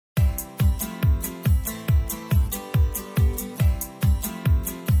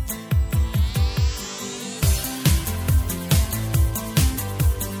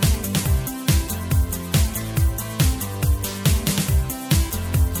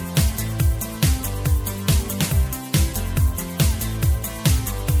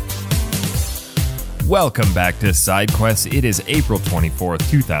Welcome back to Side Quest. It is April 24th,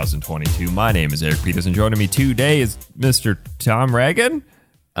 2022. My name is Eric Peters, and joining me today is Mr. Tom Reagan.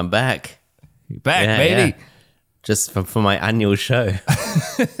 I'm back. You're back, baby. Yeah. Just for my annual show.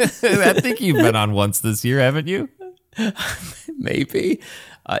 I think you've been on once this year, haven't you? Maybe.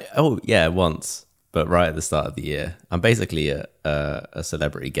 Once. But right at the start of the year. I'm basically a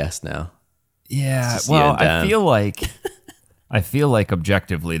celebrity guest now. Yeah, well, I feel like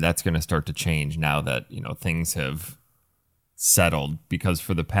objectively that's going to start to change now that, things have settled, because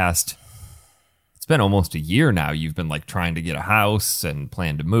for the past, it's been almost a year now, you've been like trying to get a house and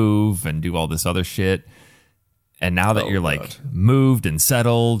plan to move and do all this other shit. And now that you're like moved and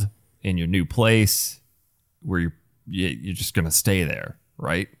settled in your new place, where you're just going to stay there,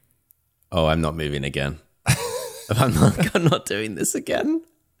 right? Oh, I'm not moving again. I'm not doing this again.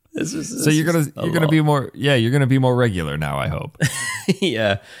 So you're gonna be more regular now, I hope.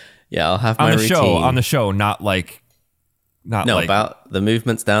 yeah. I'll have my routine on the show. Not about the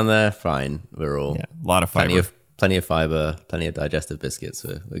movements down there. Fine, we're all a lot of fiber, plenty of fiber, plenty of digestive biscuits.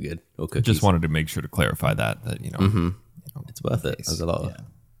 We're good. Or cookies. Just wanted to make sure to clarify that it's worth it. There's a lot. Yeah.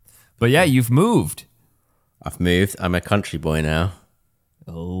 But yeah, you've moved. I've moved. I'm a country boy now.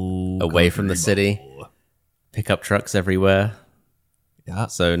 Oh, away from the city. Pickup trucks everywhere. Yeah.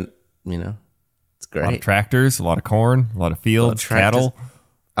 So, it's great. A lot of tractors, a lot of corn, a lot of fields, cattle.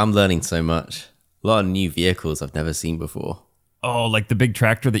 I'm learning so much. A lot of new vehicles I've never seen before. Oh, like the big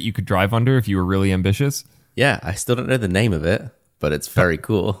tractor that you could drive under if you were really ambitious? Yeah, I still don't know the name of it, but it's very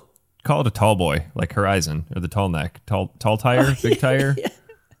cool. Call it a tall boy, like Horizon, or the tall neck. Tall tire, big tire.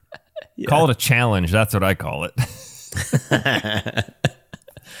 Yeah. Call it a challenge. That's what I call it.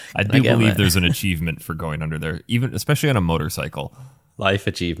 I do believe there's an achievement for going under there, especially on a motorcycle. Life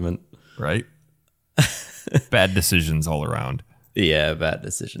achievement. Right? Bad decisions all around. Yeah, bad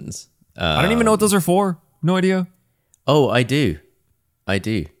decisions. I don't even know what those are for. No idea. Oh, I do.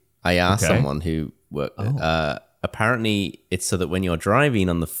 I asked someone who worked. Apparently, it's so that when you're driving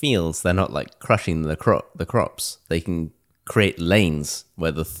on the fields, they're not like crushing the crops. They can create lanes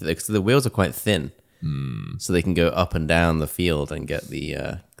where the wheels are quite thin, so they can go up and down the field and get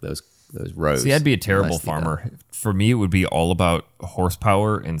the those rows. See, I'd be a terrible farmer. For me, it would be all about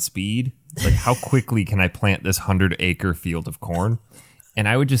horsepower and speed. Like, how quickly can I plant this 100-acre field of corn? And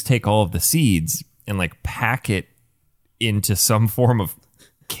I would just take all of the seeds and like pack it into some form of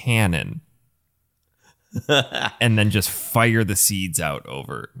cannon and then just fire the seeds out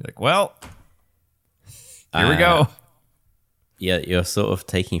over. Like, well, here we go. Yeah, you're sort of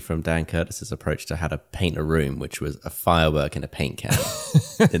taking from Dan Curtis's approach to how to paint a room, which was a firework in a paint can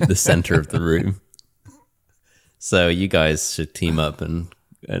in the center of the room. So you guys should team up and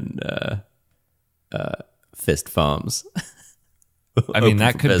fist farms. I mean,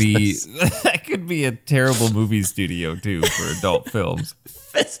 that could be a terrible movie studio too for adult films.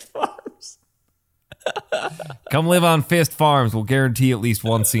 Fist farms. Come live on Fist Farms. We'll guarantee at least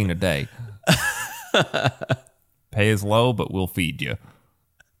one scene a day. Pay is low, but we'll feed you.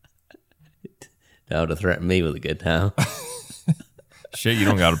 Now to threaten me with a good time. Shit, you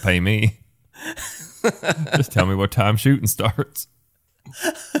don't got to pay me. Just tell me what time shooting starts.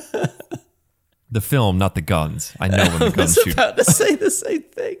 The film, not the guns. I know when the guns shoot. I was about to say the same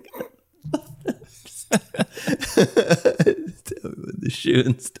thing. Tell me when the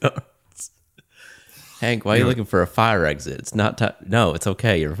shooting starts. Hank, why are you looking for a fire exit? It's not time. No, it's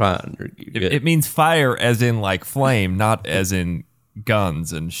okay. You're fine. It means fire as in like flame, not as in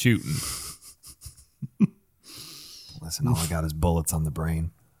guns and shooting. Listen, all I got is bullets on the brain.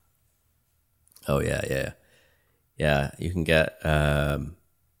 Oh, yeah. You can get, I've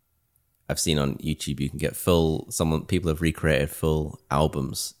seen on YouTube, you can get people have recreated full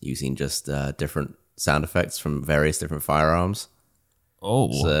albums using just different sound effects from various different firearms.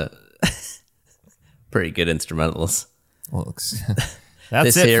 Oh. So, pretty good instrumentals. Well,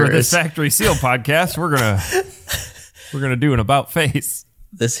 that's it for this Factory Seal podcast. We're gonna do an about face.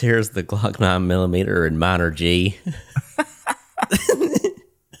 This here is the Glock 9mm in minor G.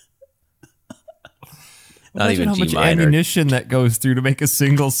 Not even how G much minor. Ammunition that goes through to make a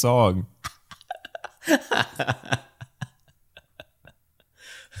single song.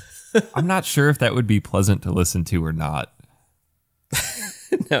 I'm not sure if that would be pleasant to listen to or not.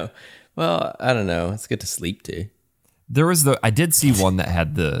 No. Well, I don't know. It's good to sleep to. I did see one that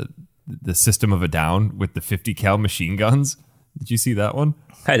had the System of a Down with the 50 cal machine guns. Did you see that one?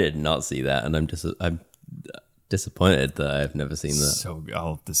 I did not see that, and I'm disappointed that I've never seen that. So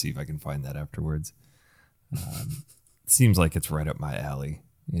I'll have to see if I can find that afterwards. Seems like it's right up my alley,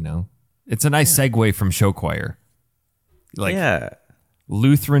 It's a nice segue from show choir.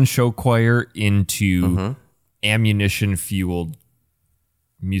 Lutheran show choir into ammunition-fueled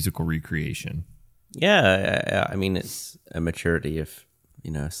musical recreation. Yeah, I mean, it's a maturity of,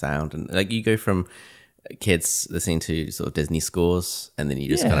 sound. And like you go from kids listening to sort of Disney scores, and then you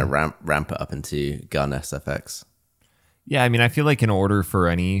just kind of ramp it up into Gun SFX. Yeah, I mean, I feel like in order for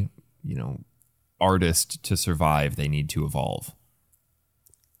any, artist to survive, they need to evolve.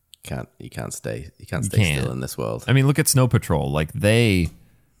 You can't stay still in this world. I mean, look at Snow Patrol. Like, they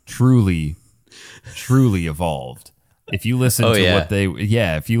truly evolved. If you listen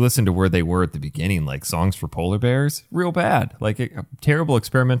if you listen to where they were at the beginning, like Songs for Polar Bears, real bad, like a terrible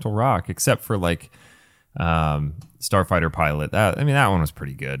experimental rock, except for like Starfighter Pilot. That one was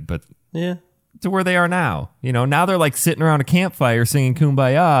pretty good, but to where they are now, now they're like sitting around a campfire singing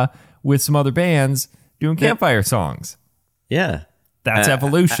Kumbaya with some other bands doing campfire songs. Yeah, that's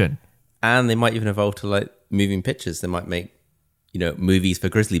evolution. And they might even evolve to like moving pictures. They might make movies for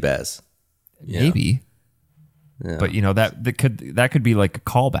grizzly bears. Maybe. Yeah. But that could be like a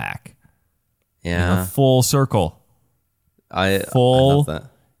callback. Yeah. Full circle. I love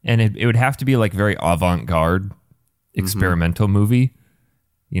that. And it would have to be like very avant-garde experimental movie.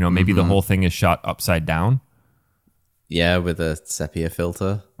 Maybe the whole thing is shot upside down. Yeah, with a sepia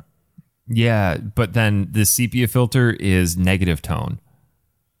filter. Yeah, but then the sepia filter is negative tone.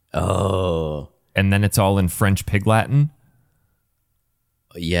 Oh. And then it's all in French Pig Latin.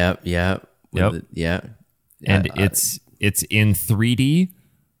 Yeah. Yep. And it's in 3D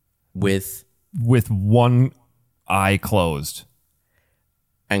with one eye closed.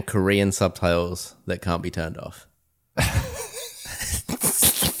 And Korean subtitles that can't be turned off.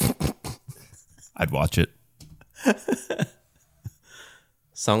 I'd watch it.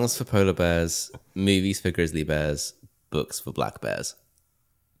 Songs for polar bears, movies for grizzly bears, books for black bears.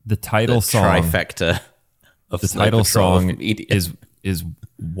 The title song trifecta of the title song is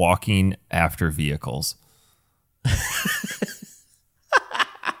Walking After Vehicles.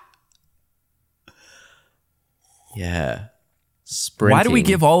 Yeah. Sprinting. Why do we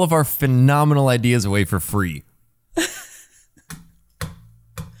give all of our phenomenal ideas away for free?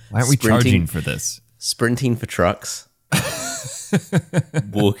 Why aren't we charging for this? Sprinting for trucks.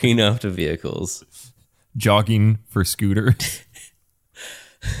 Walking after vehicles. Jogging for scooters.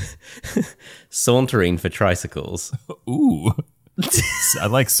 Sauntering for tricycles. Ooh. I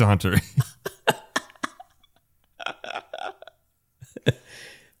like sauntering.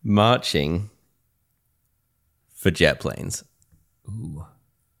 Marching for jet planes. Ooh.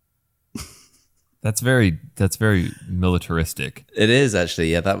 That's very militaristic. It is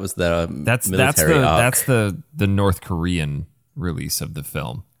actually. Yeah, that was the military arc. That's the North Korean release of the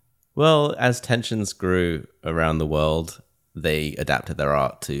film. Well, as tensions grew around the world, they adapted their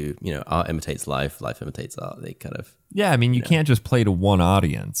art to, art imitates life, life imitates art. They kind of... Yeah, I mean, you can't just play to one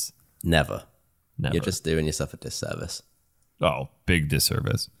audience. Never. You're just doing yourself a disservice. Oh, big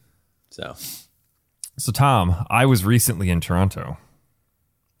disservice. So, Tom, I was recently in Toronto.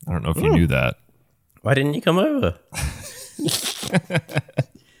 I don't know if you knew that. Why didn't you come over?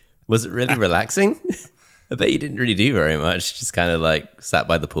 Was it really relaxing? I bet you didn't really do very much. Just kind of like sat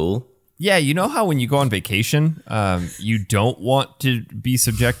by the pool. Yeah, you know how when you go on vacation, you don't want to be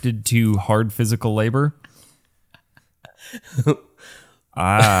subjected to hard physical labor?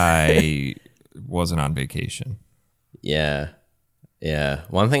 I wasn't on vacation. Yeah.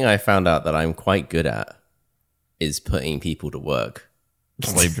 One thing I found out that I'm quite good at is putting people to work.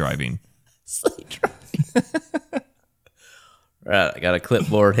 Slave driving. Right, I got a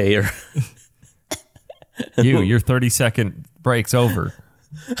clipboard here. Your 30-second break's over.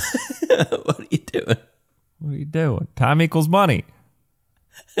 What are you doing? Time equals money.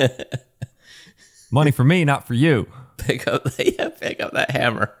 Money for me, not for you. Pick up that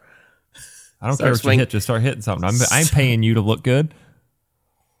hammer. I don't care what you hit. Just start hitting something. I'm paying you to look good.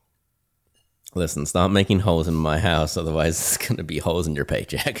 Listen, start making holes in my house. Otherwise, it's going to be holes in your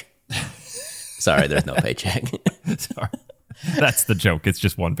paycheck. Sorry, there's no paycheck. Sorry. That's the joke. It's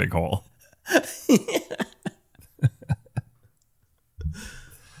just one big hole.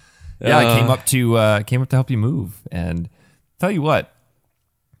 Yeah, I came up to help you move, and tell you what,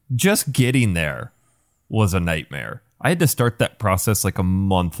 just getting there was a nightmare. I had to start that process like a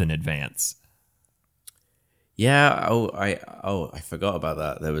month in advance. Yeah. I forgot about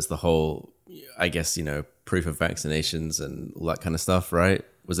that. There was the whole, I guess, proof of vaccinations and all that kind of stuff, right?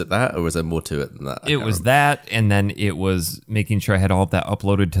 Was it that, or was there more to it than that? It was that, and then it was making sure I had all of that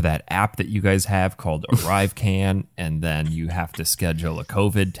uploaded to that app that you guys have called ArriveCan, and then you have to schedule a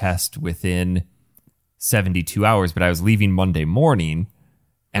COVID test within 72 hours. But I was leaving Monday morning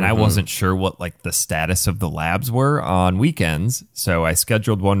And I wasn't sure what like the status of the labs were on weekends. So I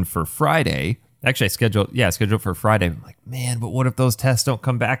scheduled one for Friday. Actually, I scheduled for Friday. I'm like, man, but what if those tests don't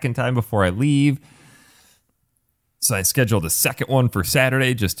come back in time before I leave? So I scheduled a second one for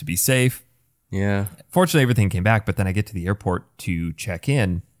Saturday just to be safe. Yeah. Fortunately, everything came back, but then I get to the airport to check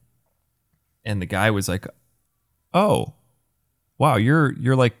in, and the guy was like, "Oh, wow,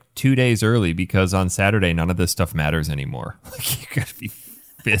 you're like 2 days early because on Saturday none of this stuff matters anymore." Like, you gotta be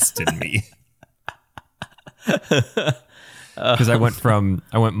fisting me. Because I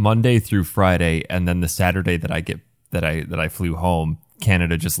went Monday through Friday, and then the Saturday that I flew home,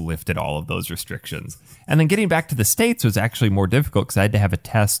 Canada just lifted all of those restrictions. And then getting back to the States was actually more difficult because I had to have a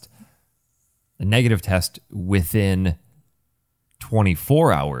negative test within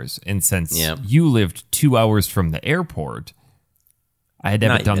 24 hours. And since you lived 2 hours from the airport, I had to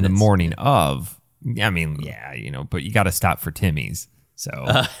have it done the morning of. I mean, but you got to stop for Timmy's. So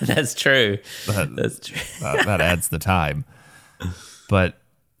that's true. That's true. That adds the time. But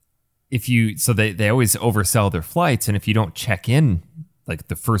they always oversell their flights. And if you don't check in, like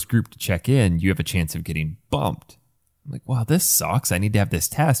the first group to check in, you have a chance of getting bumped. I'm like, wow, this sucks. I need to have this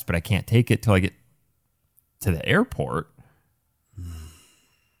test, but I can't take it till I get to the airport.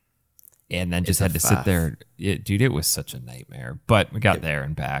 And then just had to sit there. Dude, it was such a nightmare. But we got there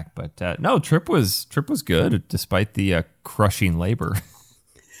and back. But no, trip was good despite the crushing labor.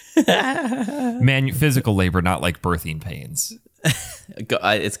 Physical labor, not like birthing pains.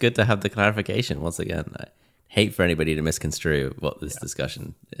 It's good to have the clarification once again. I hate for anybody to misconstrue what this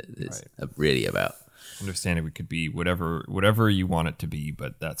discussion is really about. Understand it could be whatever you want it to be,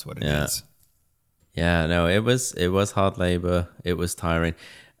 but that's what it is. Yeah, no, it was hard labor. It was tiring.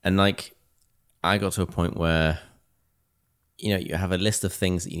 And like, I got to a point where, you have a list of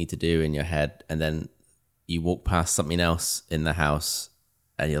things that you need to do in your head, and then you walk past something else in the house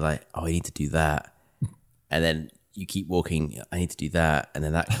and you're like, oh, I need to do that. And then you keep walking, I need to do that. And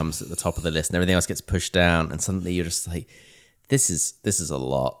then that comes at the top of the list and everything else gets pushed down. And suddenly you're just like, this is a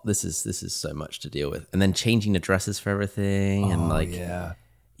lot. This is so much to deal with. And then changing addresses for everything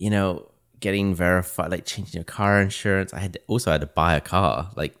and getting verified, like changing your car insurance. I had to buy a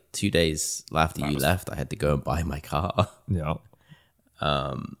car. Like 2 days after you left, I had to go and buy my car. Yeah.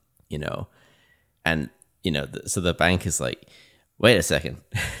 So the bank is like, wait a second,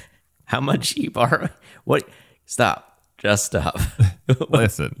 how much you borrow? What? Stop. Just stop.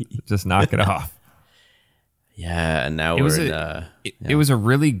 Listen, just knock it off. Yeah, and now it was a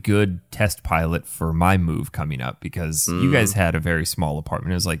really good test pilot for my move coming up because you guys had a very small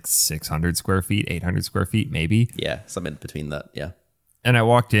apartment. It was like 600 square feet, 800 square feet, maybe. Yeah, something between that, yeah. And I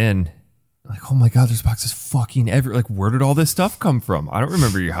walked in, like, oh my God, there's boxes fucking everywhere. Like, where did all this stuff come from? I don't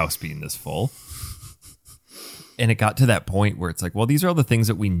remember your house being this full. And it got to that point where it's like, well, these are all the things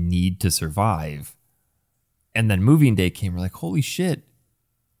that we need to survive. And then moving day came. We're like, holy shit,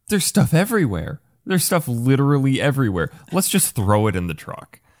 there's stuff everywhere. There's stuff literally everywhere. Let's just throw it in the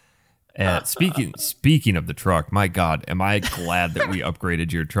truck. Speaking of the truck, my God, am I glad that we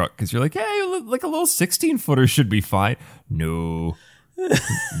upgraded your truck? Because you're like, hey, like a little 16-footer should be fine. No,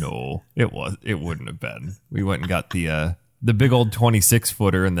 it wouldn't have been. We went and got the big old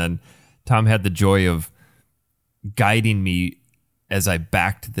 26-footer, and then Tom had the joy of guiding me as I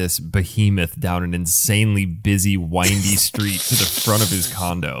backed this behemoth down an insanely busy, windy street to the front of his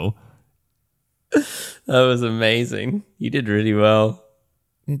condo. That was amazing. You did really well.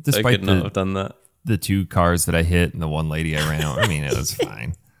 Despite I could not have done that. The 2 cars that I hit and the one lady I ran out. I mean, it was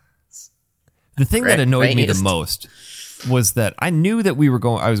fine. The thing that annoyed me the most was that I knew that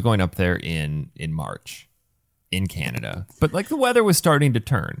I was going up there in March in Canada, but like the weather was starting to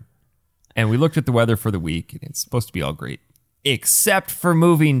turn. And we looked at the weather for the week, and it's supposed to be all great, except for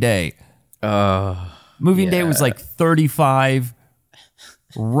moving day. Moving day was like 35,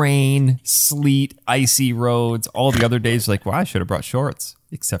 rain, sleet, icy roads. All the other days, like, well, I should have brought shorts,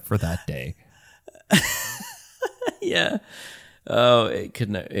 except for that day. Yeah. Oh, it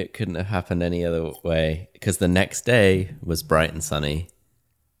couldn't have happened any other way, because the next day was bright and sunny.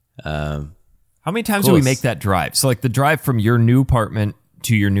 How many times do we make that drive? So, like the drive from your new apartment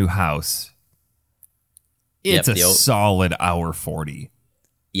to your new house, it's a solid hour 40.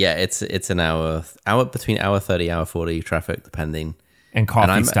 Yeah, it's an hour between hour 30, hour 40 traffic, depending. And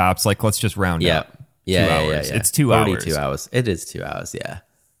coffee stops. Like, let's just round up. 2 hours. Yeah. It's 2 hours. 2 hours. It is 2 hours. Yeah,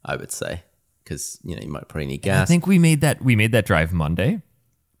 I would say, because you might probably need gas. I think we made that drive Monday.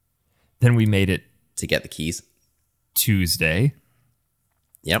 Then we made it to get the keys Tuesday.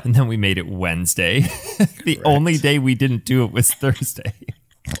 Yep. And then we made it Wednesday. The only day we didn't do it was Thursday.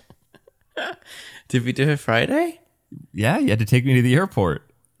 Did we do it Friday? Yeah, you had to take me to the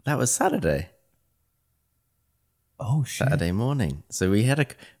airport. That was Saturday. Oh shit! Saturday morning. So we had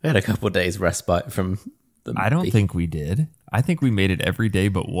a couple of days respite from. I don't think we did. I think we made it every day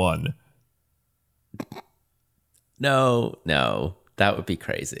but one. No, that would be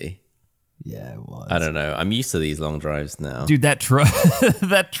crazy. Yeah, it was. I don't know. I'm used to these long drives now. Dude, that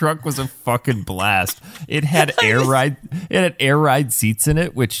truck was a fucking blast. It had air ride seats in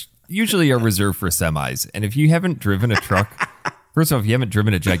it, which usually are reserved for semis. And if you haven't driven a truck, first off, if you haven't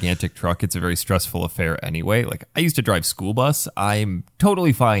driven a gigantic truck, it's a very stressful affair anyway. Like, I used to drive school bus. I'm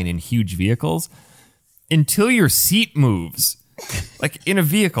totally fine in huge vehicles until your seat moves. Like, in a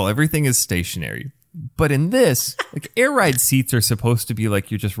vehicle, everything is stationary. But in this, like, air ride seats are supposed to be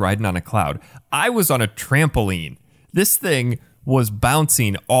like you're just riding on a cloud. I was on a trampoline. This thing was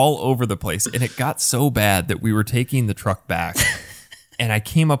bouncing all over the place, and it got so bad that we were taking the truck back, and I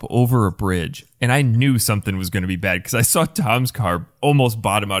came up over a bridge, and I knew something was going to be bad because I saw Tom's car almost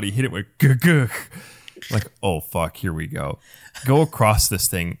bottom out. He hit it with gug. Like, oh, fuck, here we go. Go across this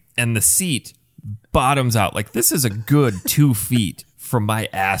thing, and the seat bottoms out. Like, this is a good 2 feet from my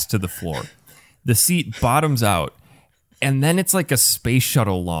ass to the floor. The seat bottoms out, and then it's like a space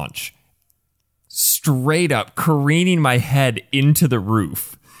shuttle launch. Straight up, careening my head into the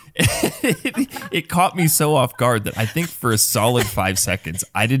roof. It caught me so off guard that I think for a solid 5 seconds,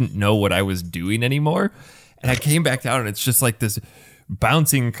 I didn't know what I was doing anymore. And I came back down, and it's just like this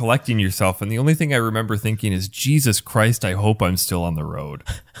bouncing, collecting yourself. And the only thing I remember thinking is, Jesus Christ, I hope I'm still on the road.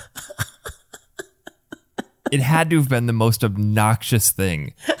 It had to have been the most obnoxious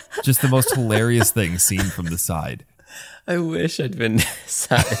thing. Just the most hilarious thing seen from the side. I wish I'd been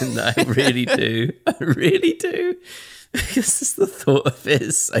sat in that. I really do. I really do. Because just the thought of it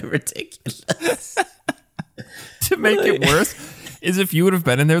is so ridiculous. To make it worse is if you would have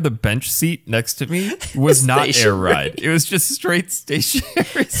been in there, the bench seat next to me was not air ride. It was just straight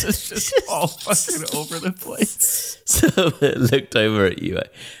stationary. So it's just all fucking over the place. So it looked over at you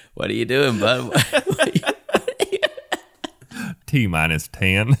like, what are you doing, bud? T-minus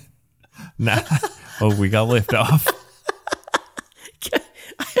 10. Nah. Oh, we got lift off.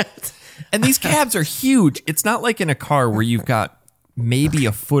 And these cabs are huge. It's not like in a car where you've got maybe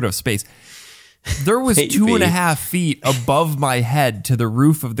a foot of space. There was 2.5 feet above my head to the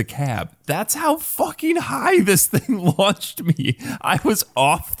roof of the cab. That's how fucking high this thing launched me. I was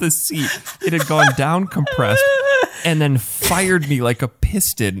off the seat. It had gone down compressed and then fired me like a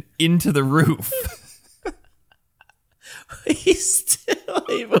piston into the roof. Were you still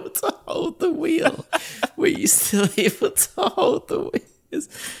able to hold the wheel? Were you still able to hold the wheels?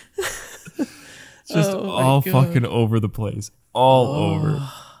 Just all fucking over the place. All over.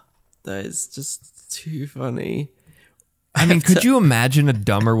 That is just too funny. I mean, could you imagine a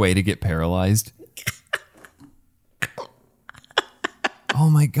dumber way to get paralyzed? Oh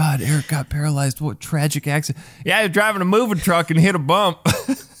my God, Eric got paralyzed. What tragic accident. Yeah, he was driving a moving truck and hit a bump.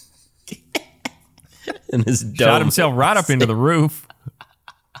 And his shot himself right up into the roof.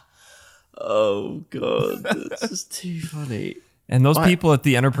 Oh God, that's just too funny. And those people at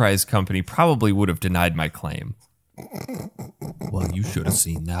the Enterprise company probably would have denied my claim. Well, you should have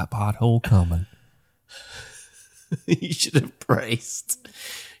seen that pothole coming. You should have braced.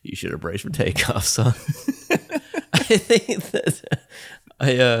 You should have braced for takeoff, son. I think that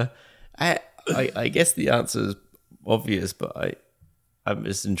I guess the answer is obvious, but I'm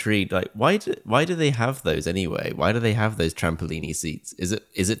just intrigued. Like, why do they have those anyway? Why do they have those trampolini seats? Is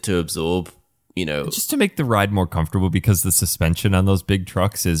it to absorb, just to make the ride more comfortable, because the suspension on those big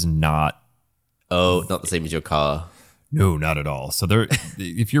trucks is not the same as your car. No, not at all. So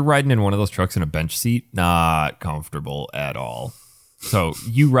if you're riding in one of those trucks in a bench seat, not comfortable at all. So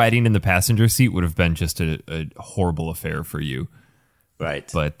you riding in the passenger seat would have been just a horrible affair for you. Right.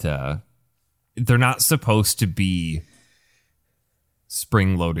 But they're not supposed to be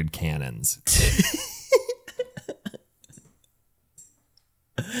spring-loaded cannons.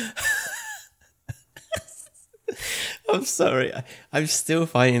 I'm sorry. I'm still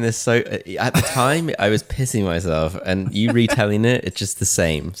finding this so... At the time, I was pissing myself, and you retelling it's just the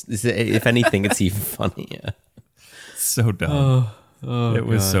same. If anything, it's even funnier. So dumb. It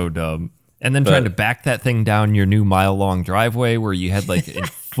was so dumb. And then trying to back that thing down your new mile-long driveway where you had like a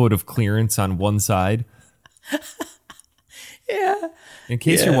foot of clearance on one side. Yeah. In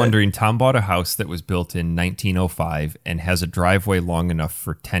case you're wondering, Tom bought a house that was built in 1905 and has a driveway long enough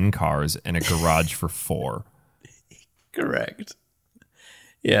for 10 cars and a garage for 4. Correct.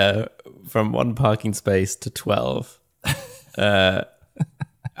 Yeah, from 1 parking space to 12. I'm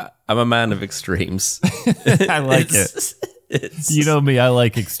a man of extremes. I like it. You know me, I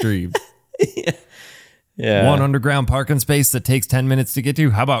like extremes. Yeah. One underground parking space that takes 10 minutes to get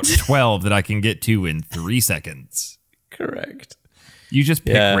to. How about 12 that I can get to in 3 seconds? Correct. You just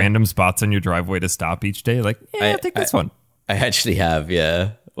pick random spots on your driveway to stop each day. Like, I'll take this one. I actually have,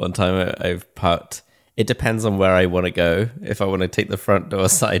 yeah. One time I've parked. It depends on where I want to go. If I want to take the front door,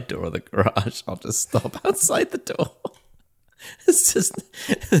 side door, or the garage, I'll just stop outside the door. It's just,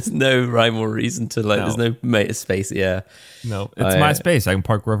 there's no rhyme or reason to there's no space. Yeah. No, it's my space. I can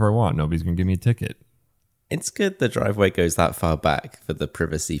park wherever I want. Nobody's going to give me a ticket. It's good the driveway goes that far back for the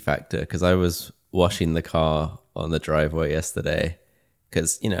privacy factor, because I was washing the car on the driveway yesterday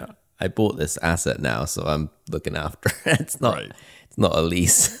because, I bought this asset now, so I'm looking after it. It's not a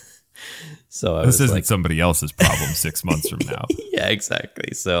lease. So this isn't somebody else's problem 6 months from now. Yeah,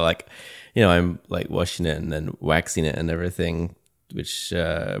 exactly. So I'm washing it and then waxing it and everything, which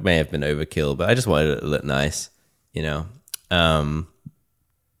may have been overkill, but I just wanted it to look nice, And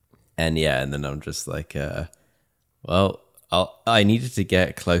then I'm just I needed to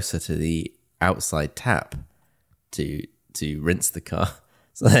get closer to the outside tap to rinse the car.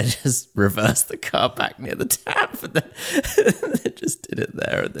 So I just reversed the car back near the tap and then just did it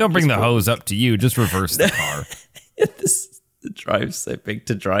there. And don't bring the hose up to you, just reverse the car. The drive's so big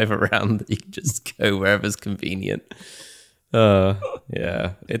to drive around that you can just go wherever's convenient.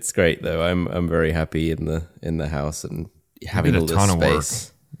 Yeah, it's great though. I'm very happy in the house and having all this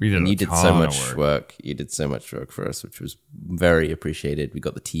space. You did so much work. You did so much work for us, which was very appreciated. We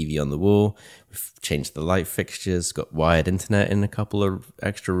got the TV on the wall. We've changed the light fixtures. Got wired internet in a couple of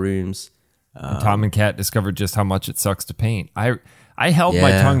extra rooms. Tom and Kat discovered just how much it sucks to paint. I held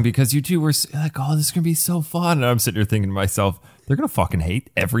my tongue because you two were like, "Oh, this is gonna be so fun," and I'm sitting here thinking to myself, "They're gonna fucking hate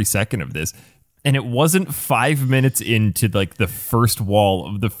every second of this." And it wasn't 5 minutes into the first wall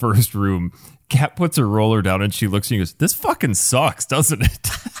of the first room. Kat puts her roller down and she looks and goes, "This fucking sucks, doesn't it?"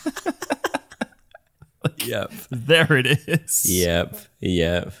 Yep. There it is. Yep.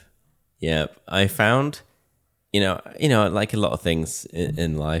 I found, like a lot of things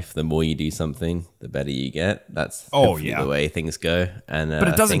in life, the more you do something, the better you get. That's the way things go. And but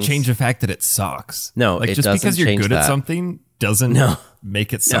it doesn't change the fact that it sucks. No, it just doesn't because you're good that. at something doesn't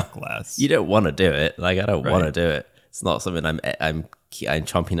make it suck less. You don't want to do it. I don't want to do it. It's not something I'm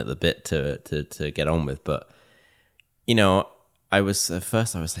chomping at the bit to get on with. But I was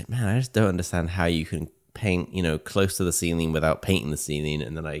like, man, I just don't understand how you can paint close to the ceiling without painting the ceiling.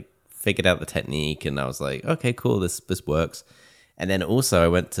 And then I figured out the technique, and I was like, okay, cool, this works. And then also I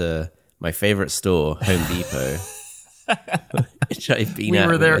went to my favorite store, Home Depot, which I've been at.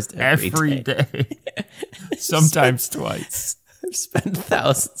 We were there every day. Sometimes twice. I've spent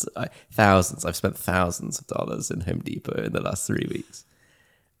thousands. I've spent thousands of dollars in Home Depot in the last 3 weeks.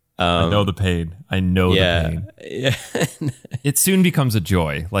 I know the pain. I know the pain. Yeah. It soon becomes a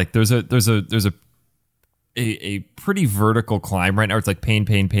joy. Like there's a pretty vertical climb right now. It's like pain,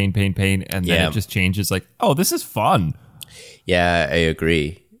 and then it just changes. Like, oh, this is fun. Yeah, I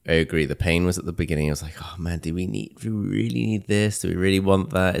agree. The pain was at the beginning. I was like, oh man, do we really need this? Do we really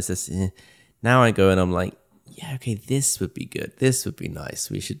want that? Is this? Now I go and I'm like, yeah, okay, this would be good. This would be nice.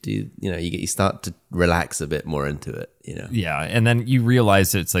 We should do. You start to relax a bit more into it. Yeah, and then you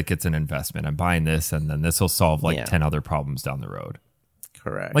realize it's an investment. I'm buying this, and then this will solve 10 other problems down the road.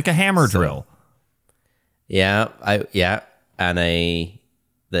 Correct. Like a hammer drill. Yeah, and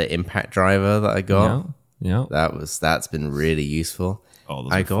the impact driver that I got. Yeah. That's been really useful. Oh,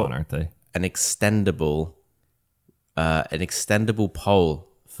 those are fun, aren't they? An extendable pole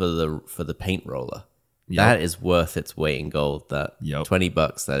for the paint roller. Yep. That is worth its weight in gold. That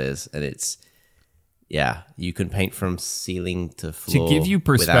 $20 that is, and it's you can paint from ceiling to floor. To give you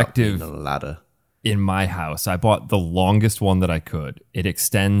perspective, without being on a ladder. In my house, I bought the longest one that I could. It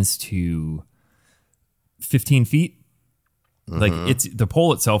extends to 15 feet. Mm-hmm. Like it's the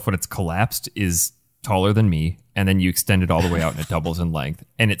pole itself when it's collapsed is taller than me, and then you extend it all the way out and it doubles in length,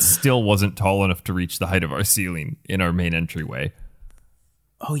 and it still wasn't tall enough to reach the height of our ceiling in our main entryway.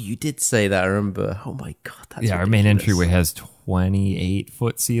 Oh, you did say that. I remember. Oh my god, that's ridiculous. Our main entryway has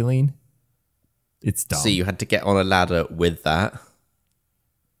 28-foot ceiling. It's dumb. So you had to get on a ladder with that.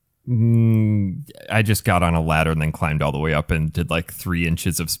 I just got on a ladder and then climbed all the way up and did 3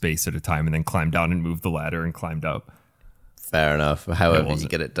 inches of space at a time, and then climbed down and moved the ladder and climbed up. Fair enough. However you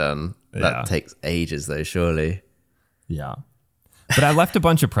get it done. That takes ages though, surely. Yeah. But I left a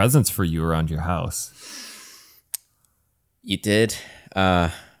bunch of presents for you around your house. You did.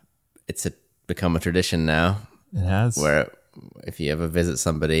 It's become a tradition now. It has. Where if you ever visit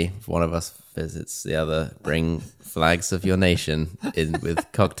somebody, if one of us visits the other, bring flags of your nation in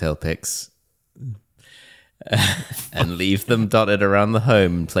with cocktail picks. and leave them dotted around the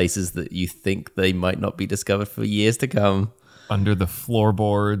home in places that you think they might not be discovered for years to come. Under the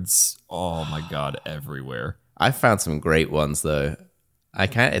floorboards. Oh my God, everywhere. I found some great ones though.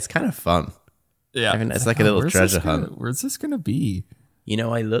 It's kind of fun. Yeah, I mean, it's like a little treasure hunt. Where's this gonna be? You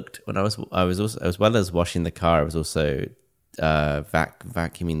know, I looked when I was as well as washing the car. I was also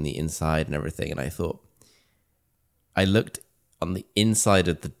vacuuming the inside and everything, and I thought I looked on the inside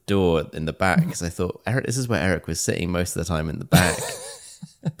of the door in the back because I thought this is where Eric was sitting most of the time in the back.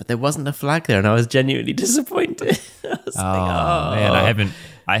 But there wasn't a flag there, and I was genuinely disappointed. I was man,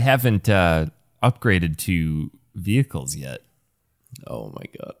 I haven't upgraded to vehicles yet. Oh my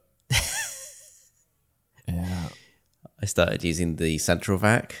God. Yeah. I started using the central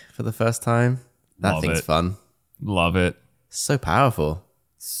vac for the first time. That thing's fun. Love it. So powerful.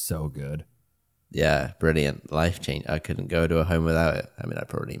 So good. Yeah, brilliant. Life change. I couldn't go to a home without it. I mean, I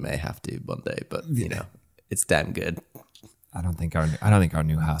probably may have to one day, but you know, it's damn good. I don't think our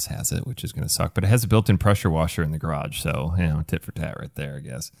new house has it, which is going to suck. But it has a built-in pressure washer in the garage, so you know, tit for tat right there, I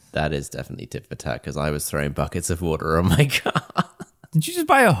guess. That is definitely tit for tat because I was throwing buckets of water on my car. Did you just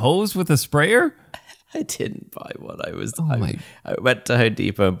buy a hose with a sprayer? I didn't buy one. I went to Home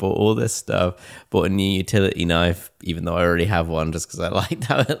Depot and bought all this stuff. Bought a new utility knife, even though I already have one, just because I liked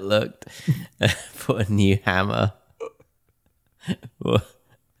how it looked. Bought a new hammer. But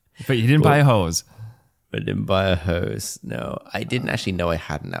you didn't buy a hose. I didn't buy a hose. No, I didn't actually know I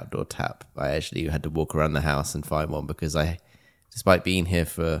had an outdoor tap. I actually had to walk around the house and find one because despite being here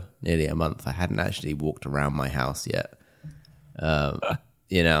for nearly a month, I hadn't actually walked around my house yet.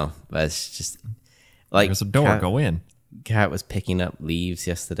 You know, but it's just like there's a door. Go in. Kat was picking up leaves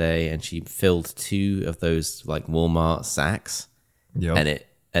yesterday, and she filled 2 of those like Walmart sacks. Yep.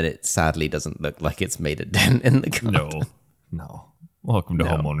 And it sadly doesn't look like it's made a dent in the garden. No. Welcome to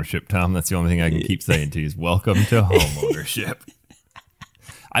home ownership, Tom. That's the only thing I can keep saying to you is welcome to home ownership.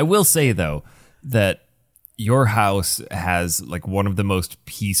 I will say, though, that your house has like one of the most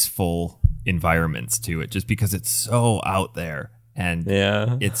peaceful environments to it just because it's so out there and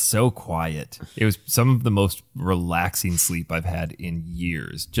it's so quiet. It was some of the most relaxing sleep I've had in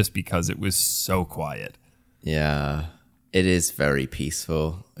years just because it was so quiet. Yeah, it is very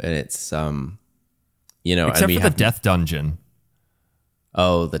peaceful. And it's, you know, except for the death dungeon.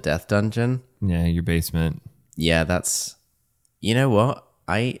 Oh, the death dungeon? Yeah, your basement. Yeah, that's... You know what?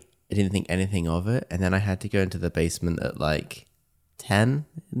 I didn't think anything of it, and then I had to go into the basement at like 10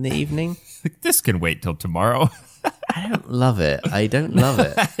 in the evening. This can wait till tomorrow. I don't love it. I don't love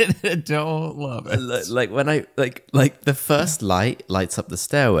it. I don't love it. Like when I... Like the first light lights up the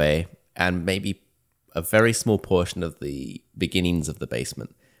stairway, and maybe a very small portion of the beginnings of the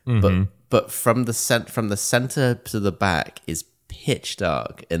basement. Mm-hmm. But from the center to the back is pitch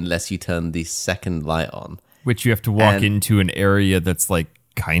dark unless you turn the second light on, which you have to walk into an area that's like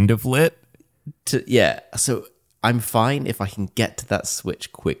kind of lit. So I'm fine if I can get to that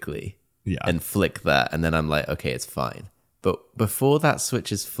switch quickly and flick that, and then I'm like, okay, it's fine. But before that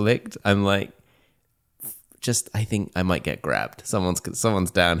switch is flicked, I'm like, I think I might get grabbed. Someone's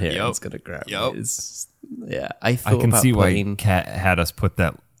down here and it's gonna grab me. I can see why Kat had us put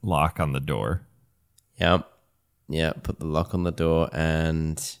that lock on the door. Yeah, put the lock on the door,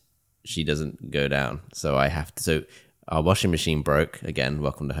 and she doesn't go down. So I have to. So our washing machine broke again.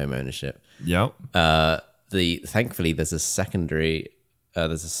 Welcome to home ownership. Yep. Thankfully there's a second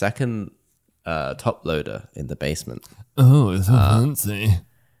top loader in the basement. Oh, it's so fancy.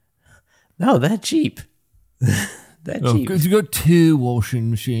 No, they're cheap. They're cheap. Because you got 2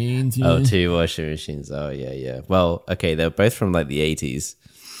 washing machines. Yeah. Oh, 2 washing machines. Oh, yeah. Well, okay, they're both from like the 80s.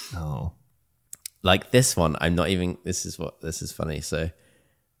 Oh. Like this one, I'm not even. This is funny. So,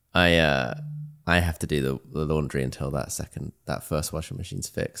 I have to do the laundry until that first washing machine's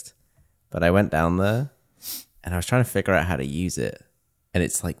fixed. But I went down there, and I was trying to figure out how to use it, and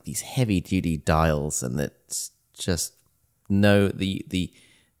it's like these heavy duty dials, and it's just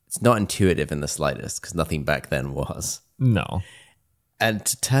it's not intuitive in the slightest because nothing back then was. No. And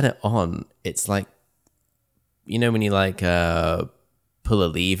to turn it on, it's like, you know, when you like. Pull a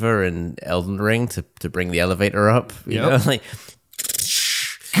lever in Elden Ring to bring the elevator up. You know, like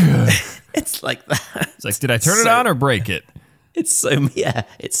it's like that. It's like, did I turn it on or break it? It's so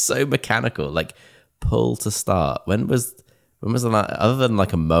mechanical. Like pull to start. When was the last, other than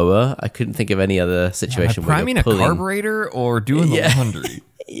like a mower? I couldn't think of any other situation where priming you're pulling a carburetor or doing the laundry.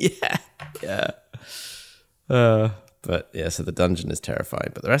 Yeah. But yeah, so the dungeon is terrifying,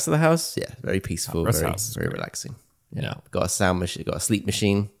 but the rest of the house, very peaceful, very relaxing. Yeah, got a sound machine, got a sleep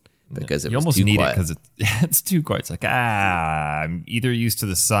machine because it was almost too need quiet. it because it's too quiet. It's like I'm either used to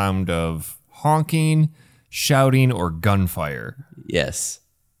the sound of honking, shouting or gunfire. Yes.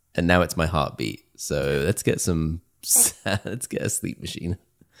 And now it's my heartbeat. So let's get a sleep machine.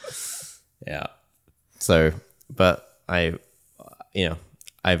 Yeah. So, but I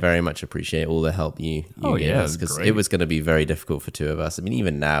very much appreciate all the help you gave us, because it was going to be very difficult for two of us. I mean,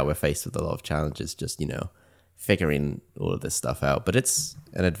 even now we're faced with a lot of challenges, just, figuring all of this stuff out. But it's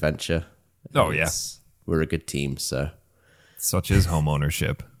an adventure. Oh, yeah. We're a good team, so. Such is home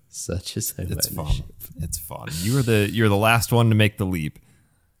ownership. Such is home ownership. Fun. It's fun. You're the last one to make the leap.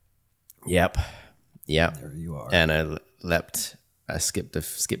 Yep. There you are. And I skipped a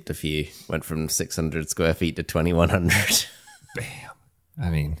few. Went from 600 square feet to 2,100. Bam. I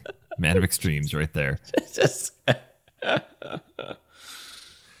mean, man of extremes right there.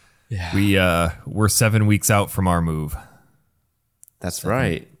 Yeah. We're 7 weeks out from our move. That's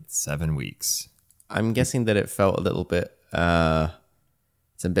right. 7 weeks. I'm guessing that it felt a little bit, it's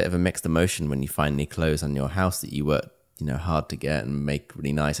a bit of a mixed emotion when you finally close on your house that you worked, hard to get and make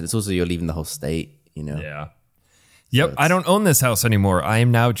really nice. And it's also, you're leaving the whole state, Yeah. Yep. So I don't own this house anymore. I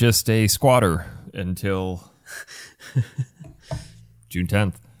am now just a squatter until June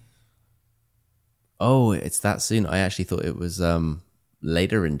 10th. Oh, it's that soon. I actually thought it was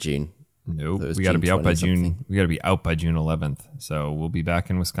later in June. Nope. We got to be out by June. We got to be out by June 11th. So we'll be back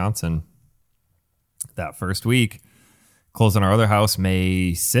in Wisconsin that first week. Closing our other house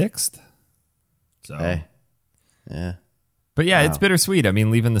May 6th. So, okay. Yeah. But yeah, It's bittersweet. I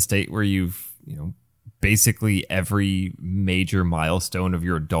mean, leaving the state where you've, basically every major milestone of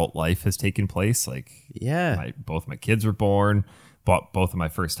your adult life has taken place. Like, both my kids were born, bought both of my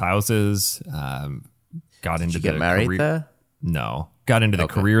first houses, got into Did you get married there? No. Got into the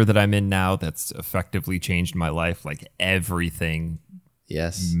career that I'm in now that's effectively changed my life. Like, everything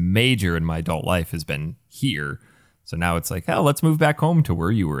major in my adult life has been here. So now it's like, hell, let's move back home to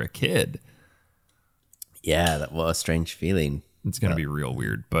where you were a kid. Yeah, that was a strange feeling. It's going to be real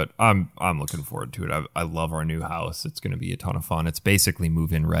weird, but I'm looking forward to it. I love our new house. It's going to be a ton of fun. It's basically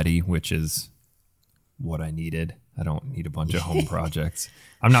move-in ready, which is what I needed. I don't need a bunch of home projects.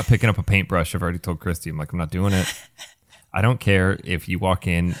 I'm not picking up a paintbrush. I've already told Christy, I'm not doing it. I don't care if you walk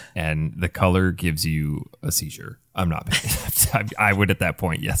in and the color gives you a seizure. I'm not. I would at that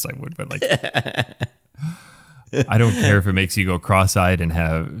point. Yes, I would. But I don't care if it makes you go cross-eyed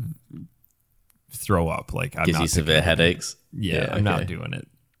and throw up. I'm gives you severe headaches. Yeah, I'm not doing it.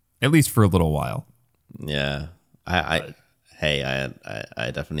 At least for a little while. Yeah. I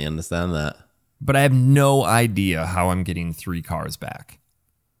definitely understand that. But I have no idea how I'm getting 3 cars back.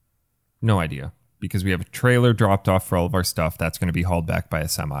 No idea. Because we have a trailer dropped off for all of our stuff. That's going to be hauled back by a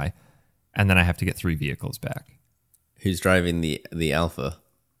semi. And then I have to get 3 vehicles back. Who's driving the Alpha?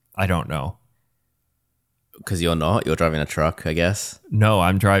 I don't know. Because you're driving a truck, I guess. No,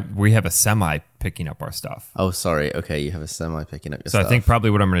 we have a semi picking up our stuff. Oh, sorry. Okay, you have a semi picking up your stuff. So I think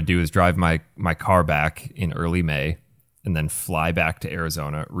probably what I'm going to do is drive my car back in early May and then fly back to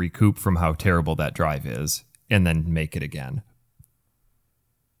Arizona, recoup from how terrible that drive is, and then make it again.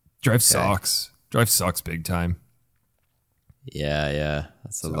 Drive sucks. Drive sucks big time. Yeah.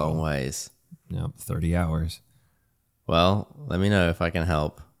 That's a long ways. Yep, 30 hours. Well, let me know if I can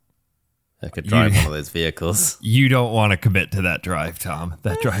help. I could drive one of those vehicles. You don't want to commit to that drive, Tom.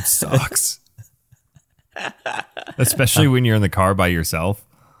 That drive sucks. Especially when you're in the car by yourself.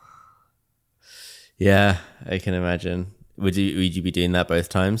 Yeah, I can imagine. Would you be doing that both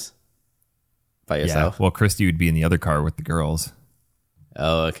times? By yourself? Yeah, well, Christy would be in the other car with the girls.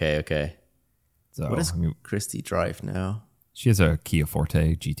 Oh, okay. So, what does Christy drive now? She has a Kia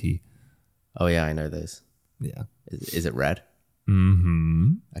Forte GT. Oh, yeah, I know those. Yeah. Is it red?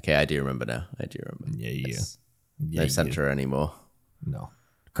 Mm-hmm. Okay, I do remember now. Yeah. No Sentra anymore. No.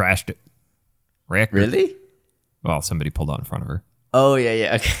 Crashed it. Wrecked Really? Well, somebody pulled out in front of her. Oh,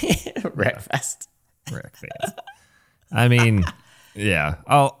 yeah. Okay. Wreckfest. Wreckfest. I mean, yeah.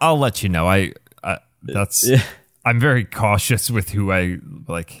 I'll let you know. I'm very cautious with who I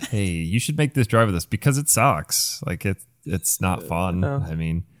like. Hey, you should make this drive with us because it sucks. Like it's not fun. I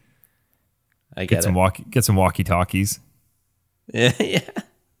mean, I get some walkie talkies. Yeah.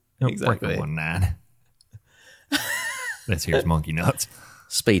 Don't exactly. break 1.9. This here's monkey nuts.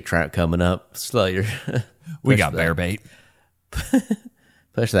 Speed trap coming up. Slow your. We got bear bait.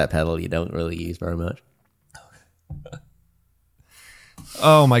 Push that pedal you don't really use very much.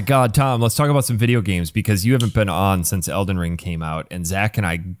 Oh my God, Tom, let's talk about some video games because you haven't been on since Elden Ring came out and Zach and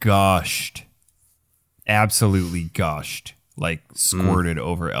I gushed. Absolutely gushed. Like squirted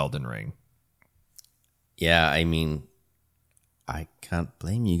over Elden Ring. Yeah, I mean, I can't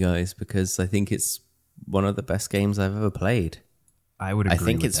blame you guys because I think it's one of the best games I've ever played. I would agree. I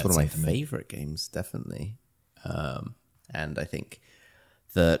think with it's that one of my sentiment. favorite games, definitely. And I think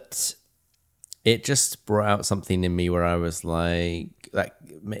that it just brought out something in me where I was like,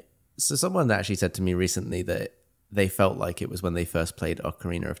 so someone actually said to me recently that they felt like it was when they first played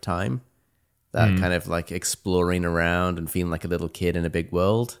Ocarina of Time, that kind of like exploring around and feeling like a little kid in a big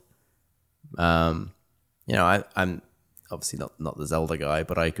world. I'm obviously not the Zelda guy,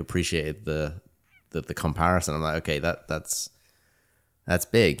 but I appreciated the comparison. I'm like, okay, that's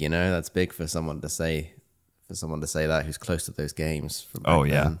big, that's big for someone to say that who's close to those games. Oh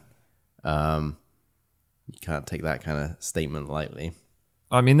yeah. Then. You can't take that kind of statement lightly.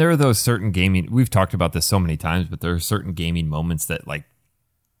 I mean, there are those certain gaming, we've talked about this so many times, but there are certain gaming moments that, like,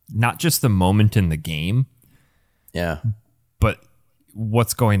 not just the moment in the game, but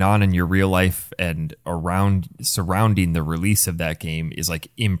what's going on in your real life and surrounding the release of that game is like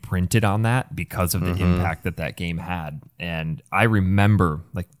imprinted on that because of the impact that game had. And I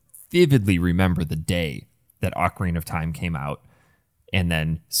vividly remember the day that Ocarina of Time came out, and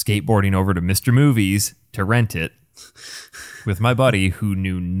then skateboarding over to Mr. Movies to rent it with my buddy who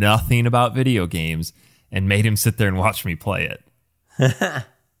knew nothing about video games, and made him sit there and watch me play it.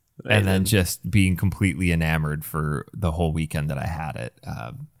 And then just being completely enamored for the whole weekend that I had it.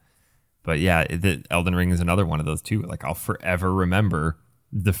 But yeah, the Elden Ring is another one of those too. Like, I'll forever remember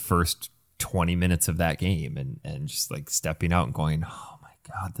the first 20 minutes of that game and just like stepping out and going, oh my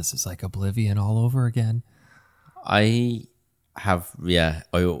God, this is like Oblivion all over again. I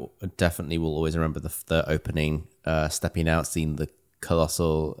definitely will always remember the opening, stepping out, seeing the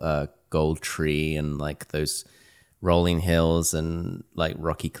colossal gold tree and like those rolling hills and like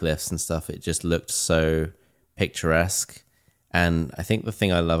rocky cliffs and stuff. It just looked so picturesque. And I think the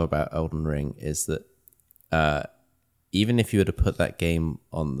thing I love about Elden Ring is that even if you were to put that game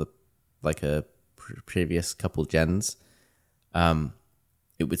on the like a previous couple gens,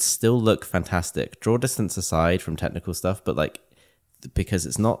 it would still look fantastic. Draw distance aside from technical stuff, but like because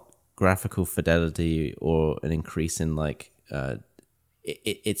it's not graphical fidelity or an increase in like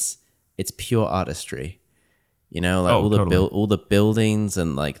it's pure artistry. All the buildings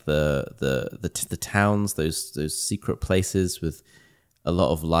and like the towns, those secret places with a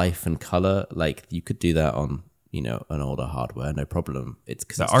lot of life and color. Like you could do that on an older hardware, no problem. It's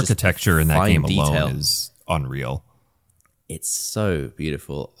because the architecture in that game alone is unreal. It's so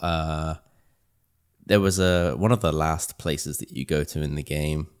beautiful. There was one of the last places that you go to in the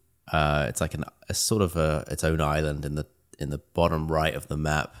game. It's like a sort of its own island in the bottom right of the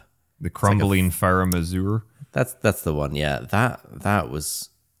map. The crumbling Farum Azure. That's the one. Yeah, that was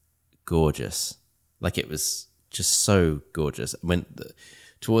gorgeous. Like it was just so gorgeous.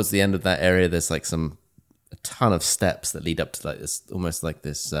 Towards the end of that area, there's like a ton of steps that lead up to like this, almost like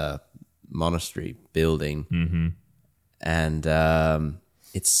this monastery building, and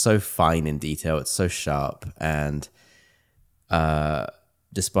it's so fine in detail. It's so sharp, and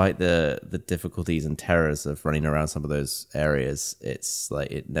despite the difficulties and terrors of running around some of those areas, it's like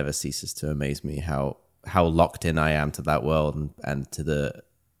it never ceases to amaze me how locked in I am to that world and to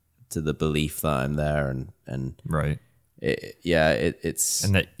the belief that I'm there and right. It's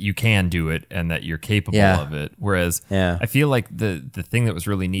and that you can do it and that you're capable of it. Whereas I feel like the thing that was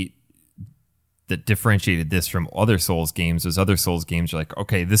really neat that differentiated this from other Souls games is other Souls games are like,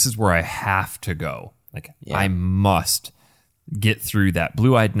 okay, this is where I have to go. Like I must get through that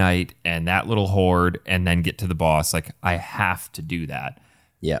blue-eyed knight and that little horde and then get to the boss. Like I have to do that.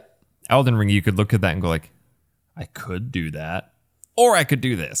 Yeah. Elden Ring, you could look at that and go like, I could do that, or I could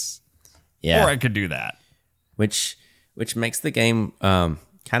do this, or I could do that. Which makes the game kind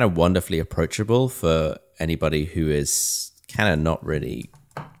of wonderfully approachable for anybody who is kind of not really.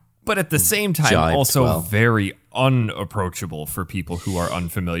 But at the same time, also very unapproachable for people who are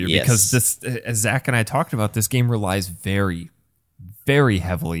unfamiliar. Yes. Because this, as Zach and I talked about, this game relies very, very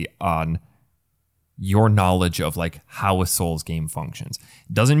heavily on your knowledge of like how a Souls game functions.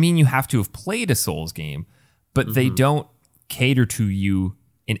 Doesn't mean you have to have played a Souls game, but they don't cater to you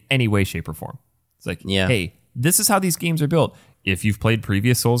in any way, shape, or form. It's like, hey, this is how these games are built. If you've played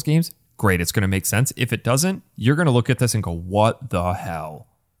previous Souls games, great, it's going to make sense. If it doesn't, you're going to look at this and go, what the hell?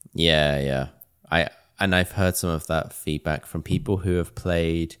 Yeah. I've heard some of that feedback from people who have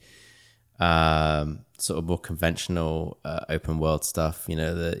played sort of more conventional open world stuff,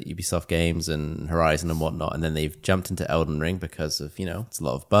 the Ubisoft games and Horizon and whatnot, and then they've jumped into Elden Ring because of, it's a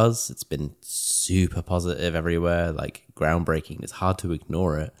lot of buzz. It's been super positive everywhere, like groundbreaking. It's hard to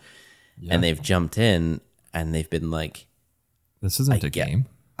ignore it. Yeah. And they've jumped in and they've been like, this isn't a game.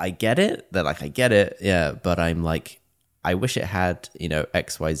 I get it. They're like, I get it. Yeah. But I'm like, I wish it had,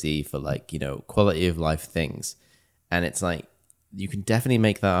 XYZ for like, quality of life things. And it's like, you can definitely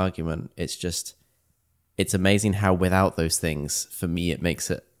make that argument. It's just, it's amazing how without those things, for me, it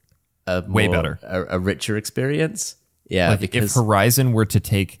makes it way better, a richer experience. Yeah, like because if Horizon were to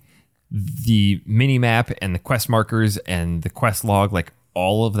take the mini map and the quest markers and the quest log, like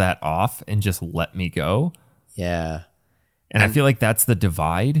all of that off and just let me go. Yeah. And I feel like that's the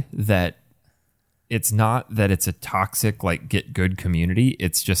divide, that it's not that it's a toxic, like, get good community.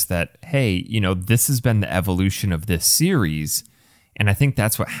 It's just that, hey, you know, this has been the evolution of this series. And I think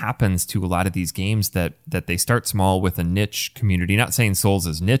that's what happens to a lot of these games, that they start small with a niche community. Not saying Souls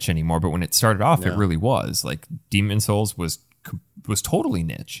is niche anymore, but when it started off, it really was. Like, Demon Souls was totally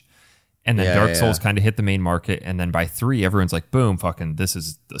niche. And then Dark Souls kind of hit the main market. And then by 3, everyone's like, boom, fucking, this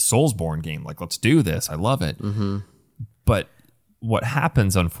is the Soulsborne game. Like, let's do this. I love it. Mm-hmm. But what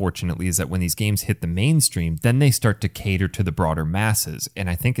happens, unfortunately, is that when these games hit the mainstream, then they start to cater to the broader masses. And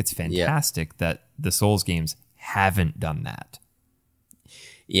I think it's fantastic that the Souls games haven't done that.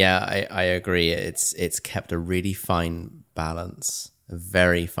 Yeah, I agree. It's kept a really fine balance, a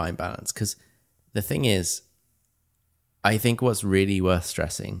very fine balance. Because the thing is, I think what's really worth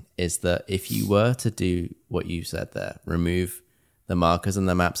stressing is that if you were to do what you said there, remove the markers and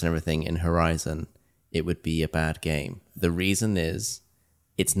the maps and everything in Horizon, it would be a bad game. The reason is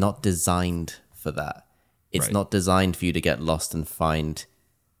it's not designed for that. It's not designed for you to get lost and find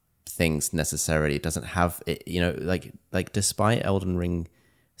things necessarily. It doesn't have it, you know, like despite Elden Ring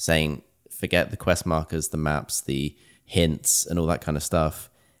saying forget the quest markers, the maps, the hints and all that kind of stuff,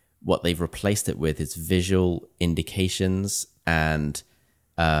 what they've replaced it with is visual indications and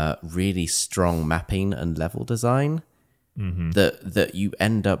really strong mapping and level design that you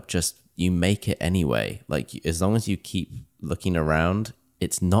end up just, you make it anyway. Like, as long as you keep looking around,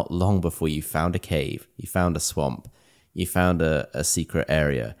 it's not long before you found a cave, you found a swamp, you found a secret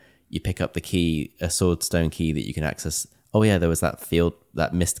area, you pick up the key, a swordstone key that you can access. Oh yeah, there was that field,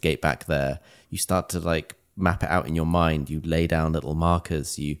 that mist gate back there. You start to like map it out in your mind. You lay down little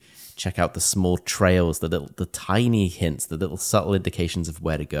markers. You check out the small trails, the tiny hints, the little subtle indications of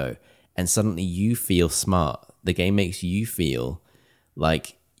where to go. And suddenly you feel smart. The game makes you feel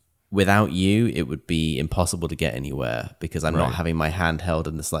like without you, it would be impossible to get anywhere, because I'm not having my hand held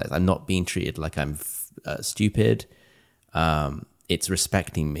in the slightest. I'm not being treated like I'm stupid. It's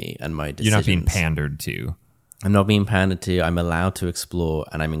respecting me and my decisions. You're not being pandered to. I'm not being pandered to. I'm allowed to explore,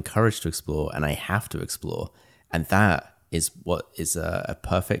 and I'm encouraged to explore, and I have to explore. And that is what is a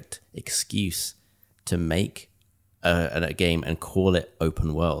perfect excuse to make a game and call it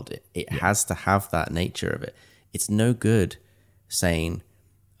open world. It has to have that nature of it. It's no good saying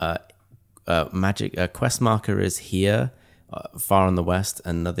magic quest marker is here, far on the west,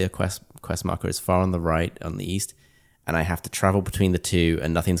 and another quest marker is far on the right, on the east, and I have to travel between the two,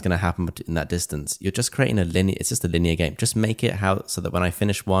 and nothing's going to happen in that distance. You're just creating a linear. It's just a linear game. Just make it so that when I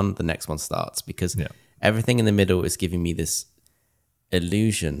finish one, the next one starts, because everything in the middle is giving me this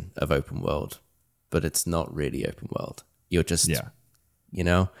illusion of open world, but it's not really open world. You're just, you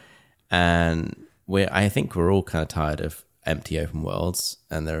know, and I think we're all kind of tired of empty open worlds,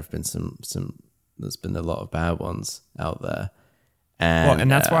 and there have been there's been a lot of bad ones out there. And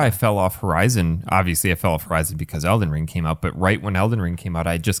that's why I fell off Horizon. Obviously, I fell off Horizon because Elden Ring came out. But right when Elden Ring came out,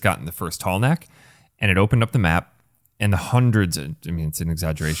 I had just gotten the first Tallneck, and it opened up the map, and the hundreds, I mean, it's an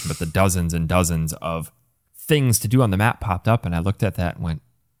exaggeration, but the dozens and dozens of things to do on the map popped up, and I looked at that and went,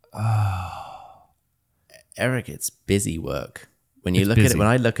 oh. Eric, it's busy work. When you look at it, when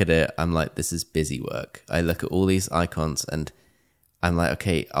I look at it, I'm like, this is busy work. I look at all these icons, and I'm like,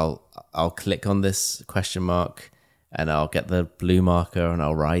 okay, I'll click on this question mark, and I'll get the blue marker, and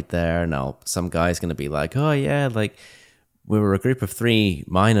I'll ride there, and some guy's going to be like, oh yeah, like we were a group of 3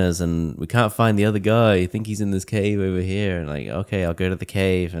 miners, and we can't find the other guy. I think he's in this cave over here. And like, okay, I'll go to the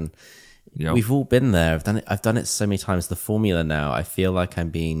cave. And we've all been there. I've done it so many times. The formula now, I feel like I'm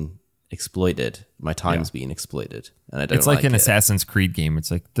being exploited. My time's being exploited, and I don't. It's like an Assassin's Creed game. It's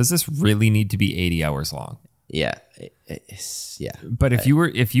like, does this really need to be 80 hours long? Yeah, But if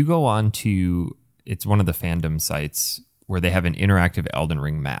you go on to, it's one of the fandom sites where they have an interactive Elden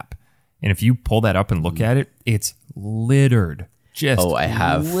Ring map, and if you pull that up and look at it, it's littered,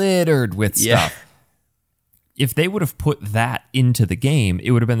 littered with stuff. If they would have put that into the game,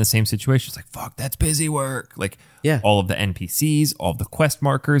 it would have been the same situation. It's like, fuck, that's busy work. Like, all of the NPCs, all of the quest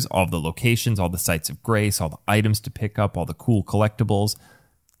markers, all of the locations, all the sites of grace, all the items to pick up, all the cool collectibles.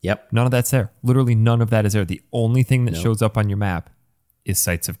 Yep. None of that's there. Literally none of that is there. The only thing that shows up on your map is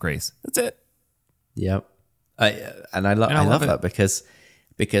sites of grace. That's it. Yep. I love that because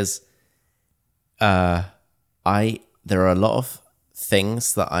there are a lot of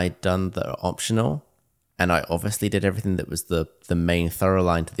things that I'd done that are optional, and I obviously did everything that was the main thorough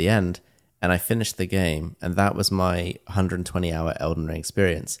line to the end, and I finished the game, and that was my 120-hour Elden Ring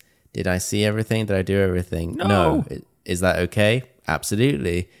experience. Did I see everything? Did I do everything? No. Is that okay?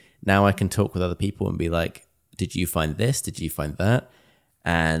 Absolutely. Now I can talk with other people and be like, did you find this? Did you find that?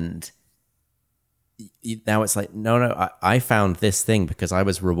 And now it's like, no, I found this thing because I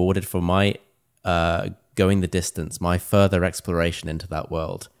was rewarded for my going the distance, my further exploration into that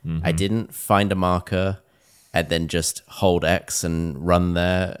world. Mm-hmm. I didn't find a marker and then just hold X and run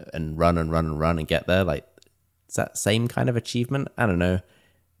there and run and get there. Like, it's that same kind of achievement. I don't know.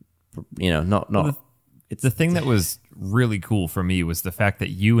 Not. It's the thing that was really cool for me was the fact that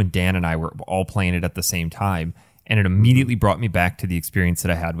you and Dan and I were all playing it at the same time. And it immediately brought me back to the experience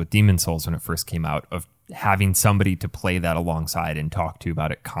that I had with Demon's Souls when it first came out, of having somebody to play that alongside and talk to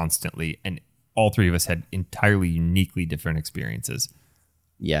about it constantly. And all three of us had entirely uniquely different experiences.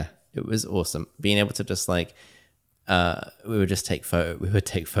 Yeah, it was awesome. Being able to just like, we would take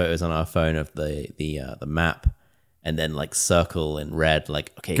photos on our phone of the map, and then like circle in red,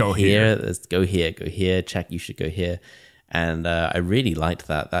 like, okay, go here, let's go here, check, you should go here. And I really liked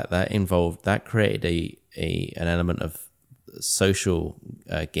that. That created an element of social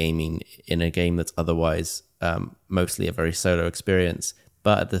gaming in a game that's otherwise mostly a very solo experience.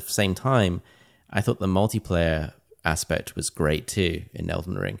 But at the same time, I thought the multiplayer aspect was great too in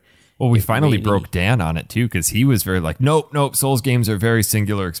Elden Ring. Well, we finally broke Dan on it too, because he was very like, nope, Souls games are a very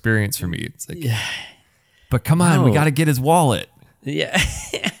singular experience for me. It's like, yeah, but come on, we got to get his wallet. Yeah.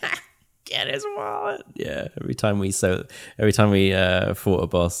 Get his wallet. Yeah. Every time we fought a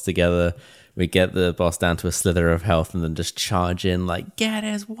boss together, we get the boss down to a slither of health and then just charge in like, get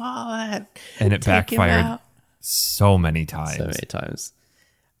his wallet. And it backfired so many times.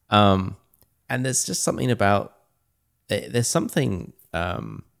 And there's just something about, there's something,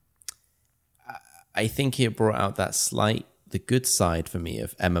 I think it brought out the good side for me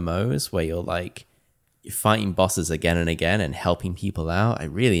of MMOs, where you're fighting bosses again and again and helping people out. I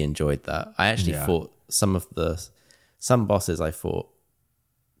really enjoyed that. I actually fought some bosses I fought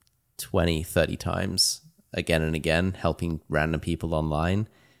 20, 30 times again and again, helping random people online.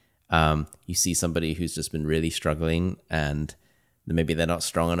 You see somebody who's just been really struggling, and maybe they're not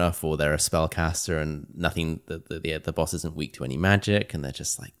strong enough, or they're a spellcaster and the boss isn't weak to any magic, and they're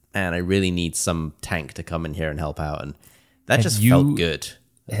just like, man, I really need some tank to come in here and help out. And that felt good.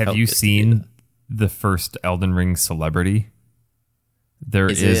 Have you seen the first Elden Ring celebrity?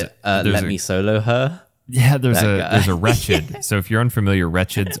 Let me solo her? Yeah, there's a wretched. So if you're unfamiliar,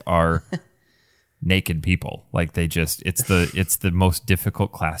 wretcheds are naked people. Like, it's the most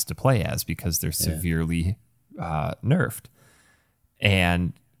difficult class to play as because they're severely nerfed.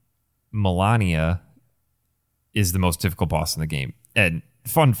 And Melania is the most difficult boss in the game. And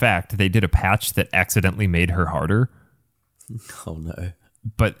fun fact, they did a patch that accidentally made her harder. Oh no.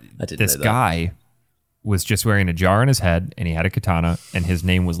 But this guy was just wearing a jar on his head, and he had a katana, and his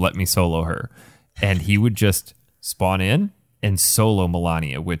name was Let Me Solo Her. And he would just spawn in and solo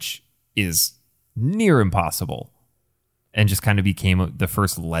Melania, which is near impossible, and just kind of became the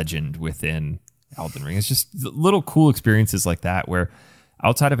first legend within Elden Ring. It's just little cool experiences like that, where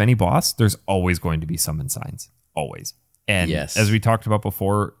outside of any boss, there's always going to be summon signs. Always. And as we talked about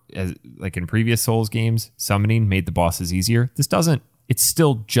before, like in previous Souls games, summoning made the bosses easier. This doesn't. It's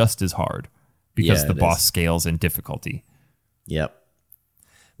still just as hard because the boss scales in difficulty. Yep.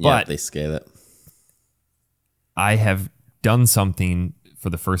 But they scale it. I have done something for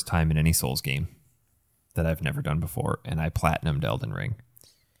the first time in any Souls game that I've never done before, and I platinumed Elden Ring.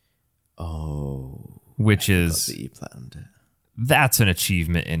 Oh. Which is... that you platinumed it. That's an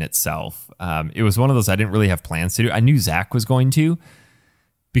achievement in itself. It was one of those I didn't really have plans to do. I knew Zach was going to,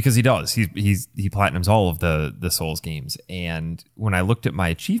 because he does. He platinums all of the Souls games. And when I looked at my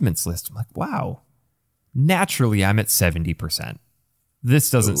achievements list, I'm like, wow, naturally I'm at 70%. This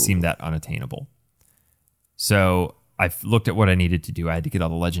doesn't seem that unattainable. So I looked at what I needed to do. I had to get all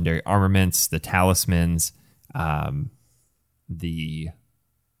the legendary armaments, the talismans, the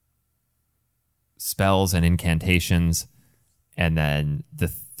spells and incantations. And then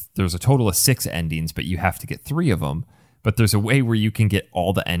there's a total of 6 endings, but you have to get 3 of them. But there's a way where you can get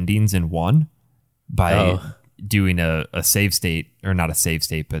all the endings in one by doing a save state, or not a save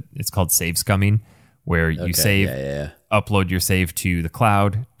state, but it's called save scumming, where you save, upload your save to the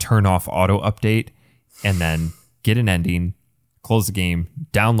cloud, turn off auto update, and then get an ending, close the game,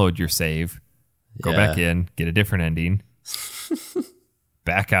 download your save, go back in, get a different ending,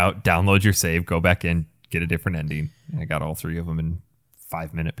 back out, download your save, go back in, get a different ending. And I got all 3 of them in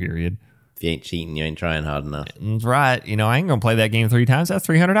 5-minute period. If you ain't cheating, you ain't trying hard enough. That's right. I ain't gonna play that game 3 times. That's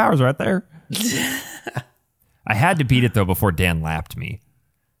 300 hours right there. I had to beat it though before Dan lapped me.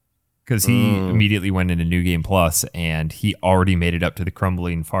 because he immediately went into New Game Plus, and he already made it up to the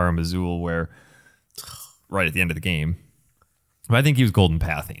crumbling Farum Azula, where right at the end of the game. But I think he was golden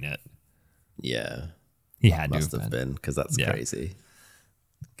pathing it. Yeah, he had must to have been, because that's crazy. Guys.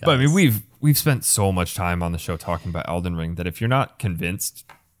 But I mean, we've spent so much time on the show talking about Elden Ring that if you're not convinced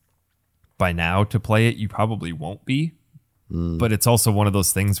by now to play it, you probably won't be. But it's also one of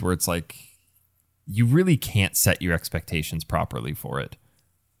those things where it's like you really can't set your expectations properly for it.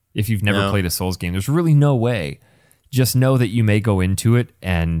 If you've never played a Souls game, there's really no way. Just know that you may go into it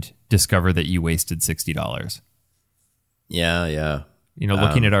and discover that you wasted $60. Yeah. You know,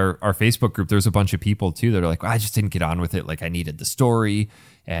 looking at our Facebook group, there's a bunch of people too that are like, well, I just didn't get on with it. Like, I needed the story,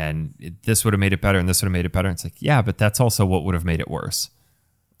 and this would have made it better, and this would have made it better. And it's like, yeah, but that's also what would have made it worse.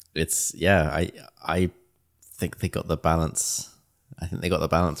 I think they got the balance. I think they got the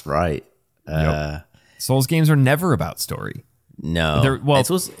balance right. Souls games are never about story. No,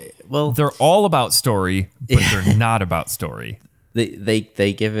 they're all about story, but they're not about story.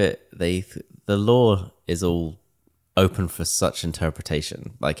 They give it the lore is all open for such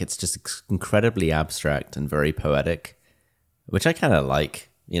interpretation. Like, it's just incredibly abstract and very poetic, which I kind of like.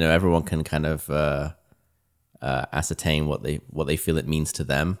 You know, everyone can kind of ascertain what they feel it means to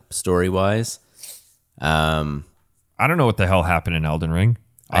them story wise. I don't know what the hell happened in Elden Ring.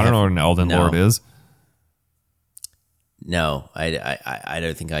 I don't know what an Elden Lord is. No, I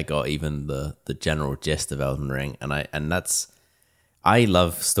don't think I got even the general gist of Elden Ring, and I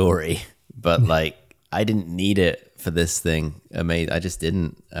love story, but like I didn't need it for this thing. I just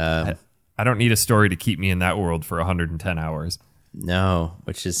didn't. I don't need a story to keep me in that world for 110 hours. No,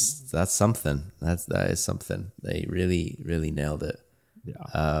 that's something. That is something. They really nailed it.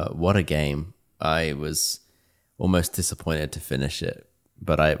 Yeah. What a game! I was almost disappointed to finish it.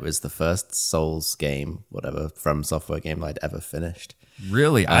 But it was the first Souls game, whatever, From Software game I'd ever finished.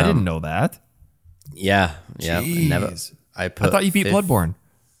 Really? I didn't know that. Yeah. Jeez. I thought you beat Bloodborne.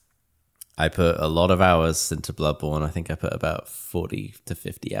 I put a lot of hours into Bloodborne. I think I put about 40 to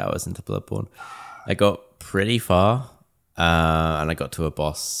 50 hours into Bloodborne. I got pretty far, and I got to a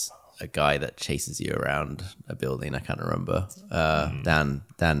boss, a guy that chases you around a building. I can't remember. Dan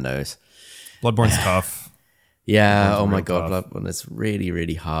knows. Bloodborne's tough. Yeah, oh my God, Bloodborne is really,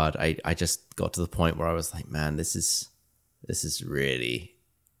 really hard. I just got to the point where I was like, man, this is really...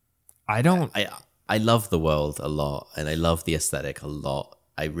 I love the world a lot, and I love the aesthetic a lot.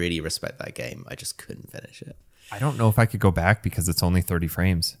 I really respect that game. I just couldn't finish it. I don't know if I could go back because it's only 30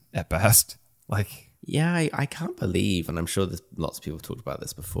 frames at best. Like... Yeah, I can't believe, and I'm sure there's lots of people have talked about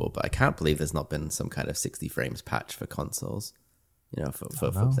this before, but I can't believe there's not been some kind of 60 frames patch for consoles, you know, for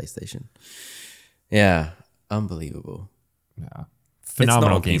PlayStation. Yeah. Unbelievable. Yeah. Phenomenal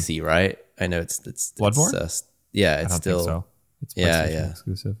it's not on game. PC, right? I know it's Bloodborne? It's still think so. It's PlayStation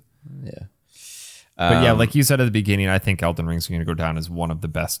exclusive. Yeah. But yeah, like you said at the beginning, I think Elden Ring's going to go down as one of the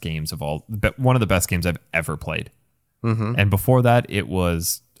best games of all, one of the best games I've ever played. Mm-hmm. And before that, it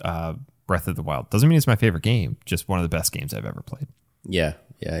was Breath of the Wild. Doesn't mean it's my favorite game, just one of the best games I've ever played. Yeah.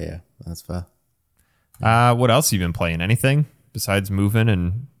 That's fair. What else have you been playing? Anything besides moving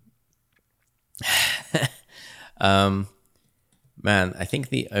and... Man, I think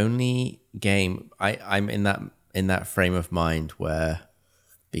the only game I'm in that frame of mind where,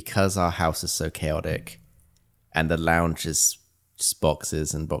 because our house is so chaotic and the lounge is just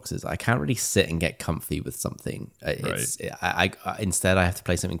boxes and boxes, I can't really sit and get comfy with something. Instead I have to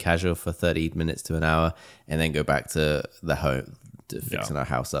play something casual for 30 minutes to an hour and then go back to the home to fixing our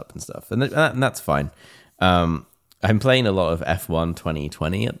house up and stuff. And that's fine. I'm playing a lot of F1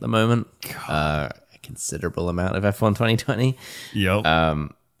 2020 at the moment. Considerable amount of F1 2020. Yep.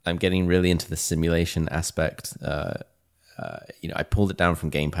 I'm getting really into the simulation aspect. I pulled it down from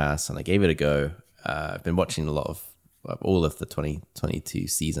Game Pass and I gave it a go. I've been watching a lot of all of the 2022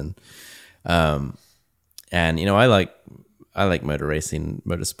 season. And I like motor racing,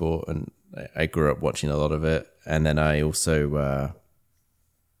 motorsport, and I grew up watching a lot of it. And then I also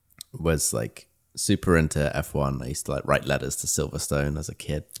was like super into F1. I used to like write letters to Silverstone as a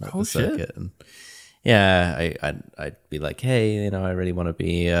kid at the circuit. And yeah, I'd be like, hey, I really want to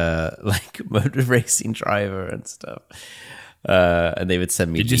be like a motor racing driver and stuff. And they would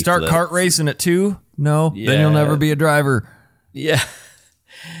send me. Did you start kart racing at 2? No, then you'll never be a driver. Yeah.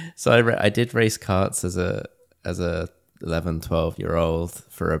 So I did race karts as a 11, 12-year-old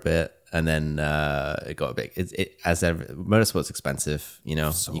for a bit, and then it got a bit. Motorsport's expensive. You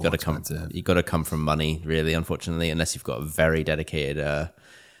got to come from money, really. Unfortunately, unless you've got a very dedicated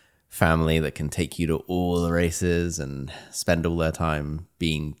family that can take you to all the races and spend all their time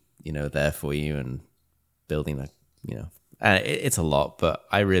being there for you and building It's a lot, but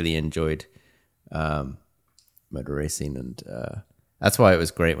I really enjoyed motor racing, and that's why it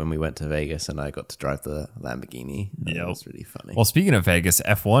was great when we went to Vegas and I got to drive the Lamborghini. Yeah, it was really funny. Well, speaking of Vegas,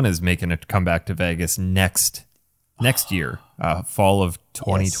 F1 is making a comeback to Vegas next year, fall of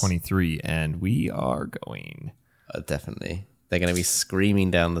 2023, yes. And we are going. Definitely. They're going to be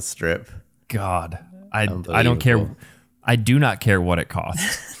screaming down the strip. God, I don't care. I do not care what it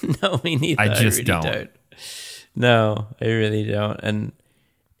costs. No, me neither. I just really don't. No, I really don't. And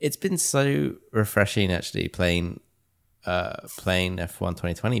it's been so refreshing actually playing F1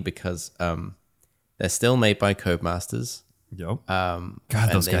 2020 because they're still made by Codemasters. Yep. God,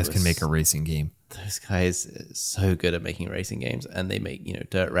 those guys can make a racing game. Those guys are so good at making racing games, and they make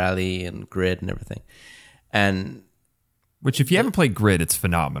Dirt Rally and Grid and everything. And which, if you haven't played Grid, it's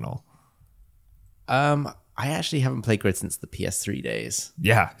phenomenal. I actually haven't played Grid since the PS3 days.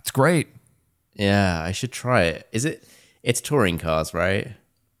 Yeah, it's great. Yeah, I should try it. It's touring cars, right?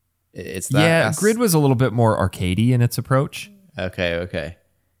 It's that. Yeah, Grid was a little bit more arcadey in its approach. Okay.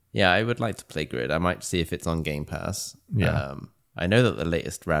 Yeah, I would like to play Grid. I might see if it's on Game Pass. Yeah. I know that the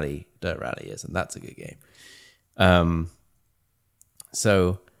latest Dirt Rally is, and that's a good game.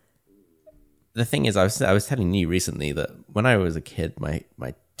 So the thing is, I was telling you recently that when I was a kid, my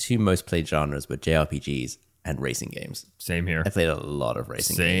two most played genres were JRPGs and racing games. Same here. I played a lot of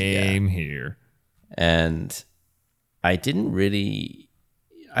racing games. Same here. And I didn't really,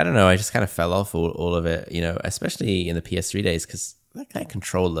 I don't know, I just kind of fell off all of it, especially in the PS3 days, because that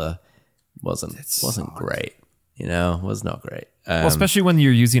controller wasn't great. Was not great. Well, especially when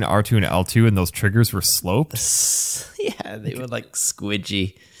you're using R2 and L2 and those triggers were sloped. Yeah, they were like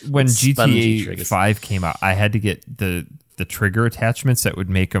squidgy. When GTA 5 came out, I had to get the trigger attachments that would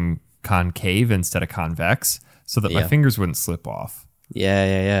make them concave instead of convex so that my fingers wouldn't slip off.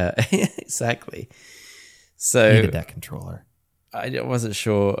 Yeah. Exactly. So I hated that controller. I wasn't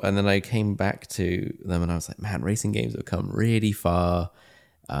sure, and then I came back to them and I was like, man, racing games have come really far.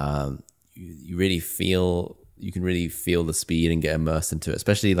 You can really feel the speed and get immersed into it,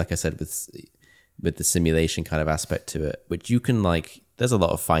 especially like I said with the simulation kind of aspect to it, which you can there's a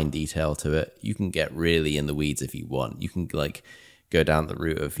lot of fine detail to it. You can get really in the weeds if you want. You can go down the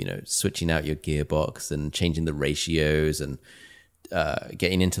route of switching out your gearbox and changing the ratios and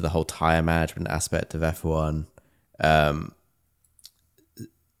getting into the whole tire management aspect of F1. And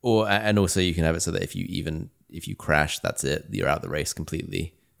also you can have it so that if you crash, that's it. You're out the race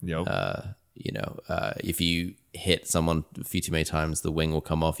completely. Yep. If you hit someone a few too many times, the wing will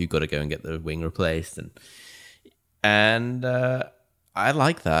come off. You've got to go and get the wing replaced. And I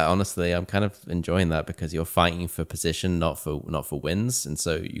like that, honestly. I'm kind of enjoying that because you're fighting for position, not for wins. And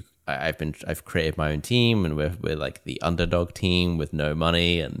so I've created my own team, and we're like the underdog team with no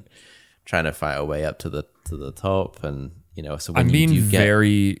money and trying to fight our way up to the top. And so when I'm being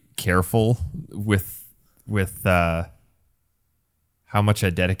very careful with how much I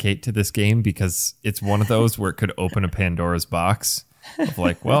dedicate to this game, because it's one of those where it could open a Pandora's box of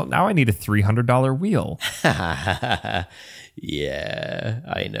well, now I need a $300 wheel. Yeah,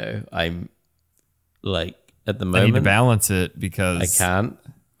 I know. I'm at the moment I need to balance it because I can't,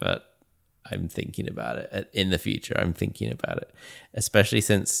 but I'm thinking about it. In the future, I'm thinking about it, especially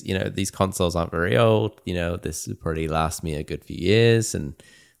since these consoles aren't very old. This will probably last me a good few years, and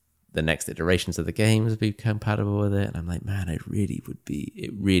the next iterations of the games will be compatible with it. And I'm like, man, it really would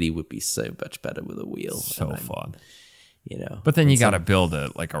be so much better with a wheel. So fun. But then you got to build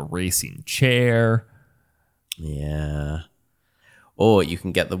a racing chair. Yeah. Or you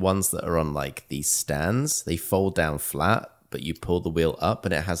can get the ones that are on these stands. They fold down flat, but you pull the wheel up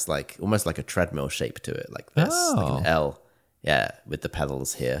and it has almost like a treadmill shape to it, like this, like an L. Yeah, with the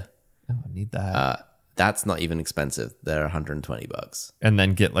pedals here. Oh, I need that. That's not even expensive. They're $120. And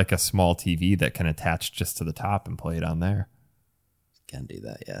then get a small TV that can attach just to the top and play it on there. Can do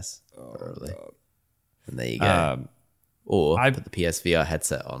that, yes. Probably. And there you go. Or put the PSVR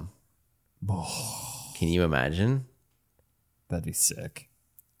headset on. Can you imagine? That'd be sick.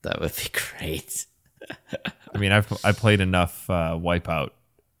 That would be great. I mean, I played enough Wipeout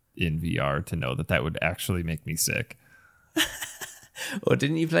in VR to know that would actually make me sick. Or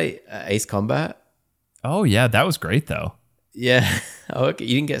didn't you play Ace Combat? Oh, yeah. That was great, though. Yeah. Oh, okay.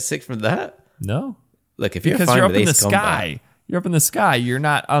 You didn't get sick from that? No. Look, if you're up in the sky. You're up in the sky. You're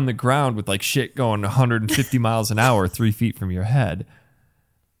not on the ground with shit going 150 miles an hour 3 feet from your head.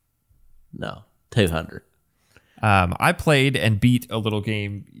 No, 200. I played and beat a little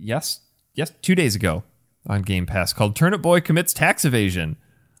game, 2 days ago on Game Pass called Turnip Boy Commits Tax Evasion.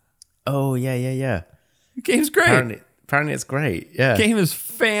 Oh, yeah. The game's great. Apparently it's great, yeah. The game is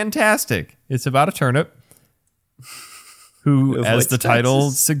fantastic. It's about a turnip. who, as the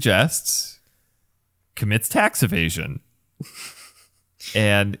title suggests, commits tax evasion.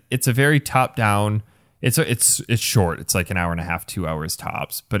 And it's a very top-down. It's short. It's like an hour and a half, 2 hours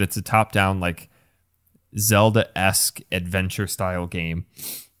tops. But it's a top-down, like Zelda-esque adventure-style game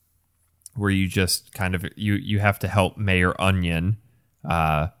where you just kind of you have to help Mayor Onion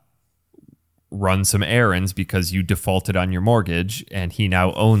run some errands because you defaulted on your mortgage, and he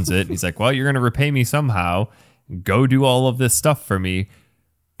now owns it. He's like, well, you're going to repay me somehow. Go do all of this stuff for me.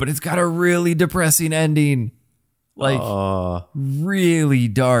 But it's got a really depressing ending. Like, really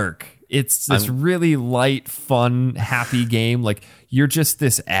dark. It's this really light, fun, happy game. Like, you're just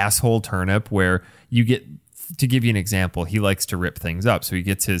this asshole turnip where you get, to give you an example, he likes to rip things up. So he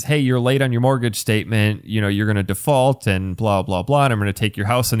gets his, hey, you're late on your mortgage statement. You know, you're going to default and blah, blah, blah. And I'm going to take your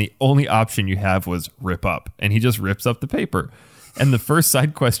house. And the only option you have was rip up. And he just rips up the paper. And the first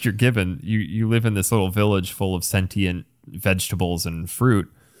side quest you're given, you live in this little village full of sentient vegetables and fruit.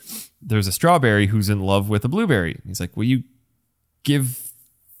 There's a strawberry who's in love with a blueberry. He's like, will you give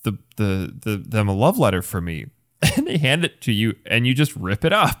them a love letter for me? And they hand it to you and you just rip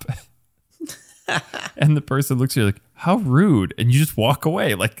it up. And the person looks at you like, how rude. And you just walk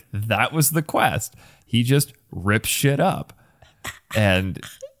away. Like, that was the quest. He just rips shit up. And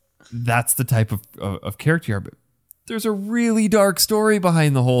that's the type of character you are. But there's a really dark story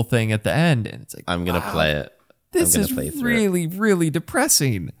behind the whole thing at the end. And it's like, I'm going to play it. This is really, really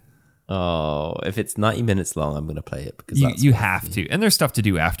depressing. Oh, if it's 90 minutes long, I'm going to play it because you have to. And there's stuff to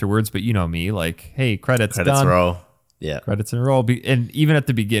do afterwards, but you know me, like, hey, credits done. Roll. Yeah. Credits and roll. And even at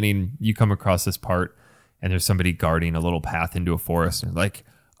the beginning, you come across this part and there's somebody guarding a little path into a forest. And like,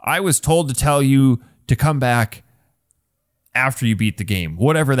 I was told to tell you to come back after you beat the game,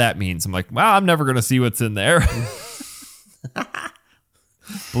 whatever that means. I'm like, well, I'm never going to see what's in there.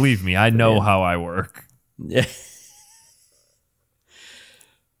 Believe me, I know how I work. Yeah.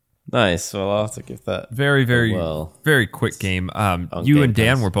 Nice. Well, I'll have to give that very quick game. You and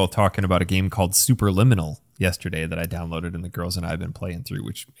Dan were both talking about a game called Superliminal yesterday that I downloaded, and the girls and I have been playing through,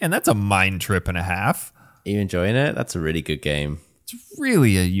 which, man, that's a mind trip and a half. Are you enjoying it? That's a really good game. It's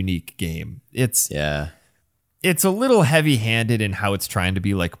really a unique game. It's a little heavy-handed in how it's trying to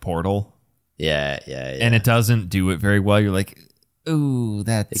be like Portal. Yeah. And it doesn't do it very well. You're like, ooh,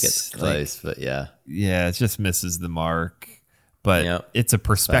 that's... It gets close, but yeah. Yeah, it just misses the mark. But it's a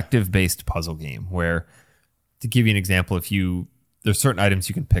perspective-based puzzle game where, to give you an example, there's certain items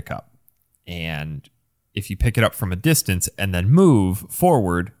you can pick up. And if you pick it up from a distance and then move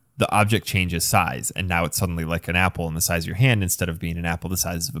forward, the object changes size. And now it's suddenly like an apple in the size of your hand instead of being an apple the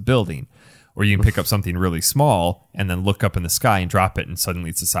size of a building. Or you can pick up something really small and then look up in the sky and drop it, and suddenly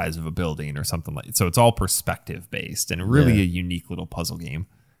it's the size of a building or something like that. So it's all perspective-based and really a unique little puzzle game.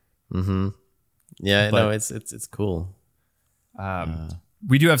 Mm-hmm. Yeah, no, it's cool.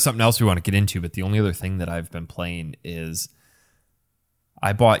 We do have something else we want to get into, but the only other thing that I've been playing is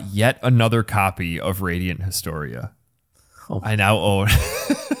I bought yet another copy of Radiant Historia. I now own.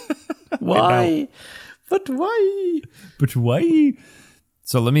 Why? But why?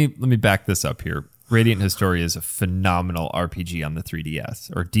 So let me back this up here. Radiant Historia is a phenomenal RPG on the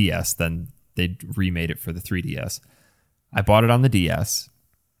 3DS or DS. Then they remade it for the 3DS. I bought it on the DS,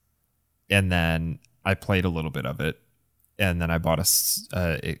 and then I played a little bit of it. And then I bought the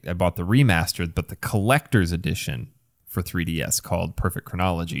remastered, but the collector's edition for 3DS called Perfect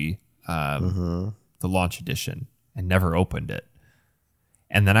Chronology, the launch edition, and never opened it.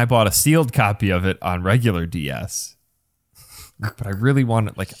 And then I bought a sealed copy of it on regular DS. But I really want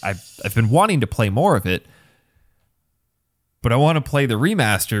it. Like, I've been wanting to play more of it, but I want to play the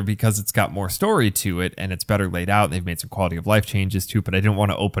remaster because it's got more story to it and it's better laid out. And they've made some quality of life changes to it, but I didn't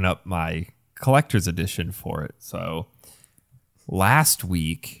want to open up my collector's edition for it. So last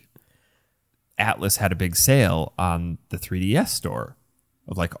week, Atlas had a big sale on the 3DS store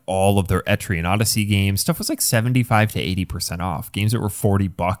of like all of their Etrian Odyssey games. Stuff was like 75 to 80% off. Games that were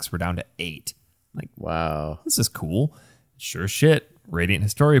 $40 were down to $8. Like, wow, this is cool. Sure shit. Radiant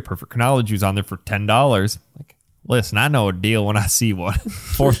Historia Perfect Chronology was on there for $10. Like, listen, I know a deal when I see one.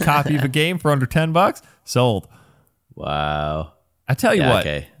 Fourth copy of a game for under $10. Sold. Wow. I tell you what.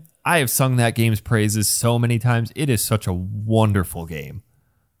 Okay. I have sung that game's praises so many times. It is such a wonderful game.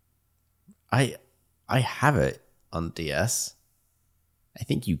 I have it on DS. I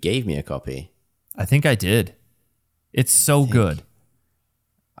think you gave me a copy. I think I did. It's so good.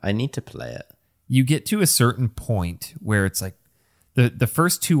 I need to play it. You get to a certain point where it's like the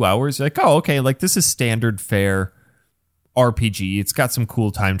first 2 hours, you're like, oh, okay, like this is standard fare RPG. It's got some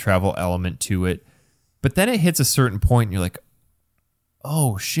cool time travel element to it. But then it hits a certain point and you're like,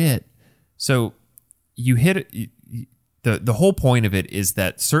 oh shit. So you hit it. the whole point of it is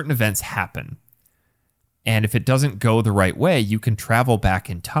that certain events happen. And if it doesn't go the right way, you can travel back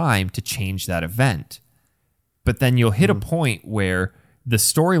in time to change that event. But then you'll hit a point where the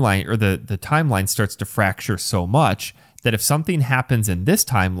storyline or the timeline starts to fracture so much that if something happens in this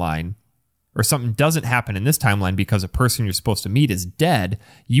timeline or something doesn't happen in this timeline because a person you're supposed to meet is dead,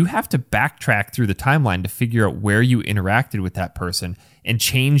 you have to backtrack through the timeline to figure out where you interacted with that person and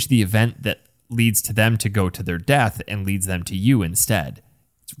change the event that leads to them to go to their death and leads them to you instead.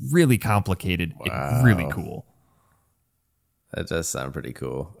 It's really complicated. Wow. It's really cool. That does sound pretty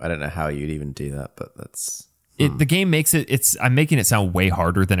cool. I don't know how you'd even do that, but that's... The game makes it. I'm making it sound way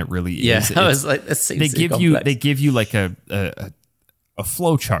harder than it really is. Yeah, I was like, this seems they give you like a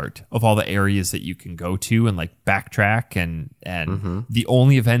flow chart of all the areas that you can go to and like backtrack and the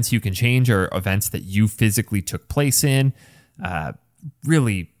only events you can change are events that you physically took place in.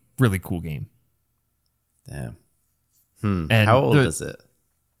 Really, really cool game. Damn. And how old is it?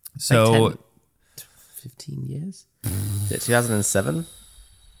 So, like 15 years? Is it 2007?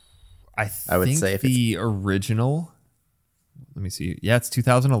 I would say the original. Let me see. Yeah, it's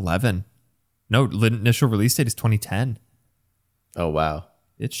 2011. No, initial release date is 2010. Oh wow,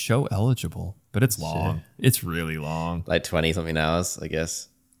 it's show eligible, but it's long. Sure. It's really long, like 20 something hours, I guess,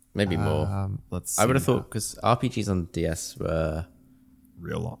 maybe more. Let's see. I would have thought because RPGs on DS were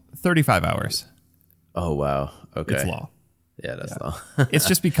real long, 35 hours. Oh wow, okay, it's long. Yeah, that's long. It's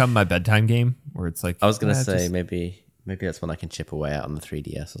just become my bedtime game, where it's like I was gonna say maybe that's one I can chip away at on the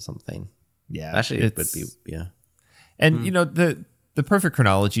 3DS or something. Yeah, actually, it would be. Yeah, and you know the Perfect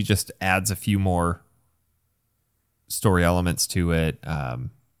Chronology just adds a few more story elements to it.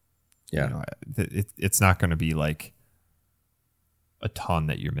 You know, it's not going to be like a ton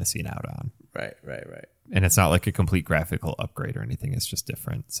that you're missing out on. Right. And it's not like a complete graphical upgrade or anything. It's just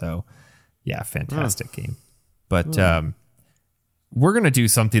different. So, yeah, fantastic game. But we're going to do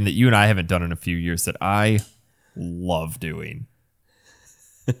something that you and I haven't done in a few years that I love doing.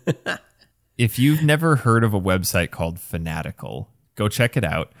 If you've never heard of a website called Fanatical, go check it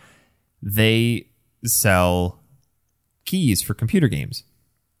out. They sell keys for computer games,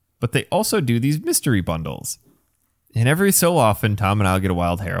 but they also do these mystery bundles. And every so often, Tom and I'll get a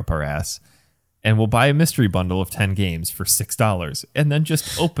wild hair up our ass, and we'll buy a mystery bundle of 10 games for $6 and then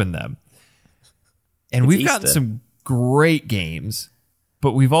just open them. And we've gotten some great games,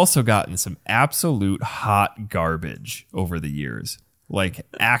 but we've also gotten some absolute hot garbage over the years. Like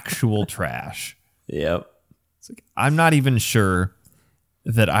actual trash. Yep. It's like, I'm not even sure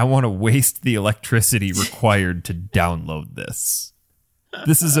that I want to waste the electricity required to download this.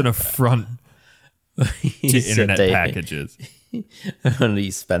 This is an affront to internet packages. Only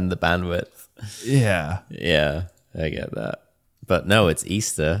you spend the bandwidth. Yeah. Yeah, I get that. But no, it's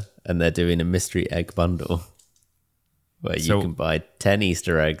Easter, and they're doing a mystery egg bundle where you can buy 10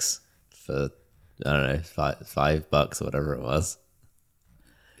 Easter eggs for, I don't know, $5 or whatever it was.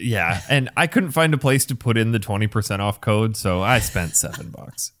 Yeah, and I couldn't find a place to put in the 20% off code, so I spent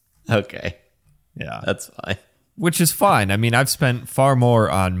 $7. Okay. Yeah. That's fine. Which is fine. I mean, I've spent far more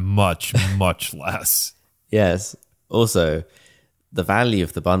on much, much less. Yes. Also, the value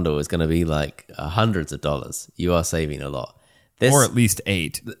of the bundle is going to be like hundreds of dollars. You are saving a lot. Or at least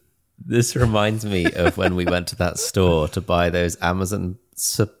 8. This reminds me of when we went to that store to buy those Amazon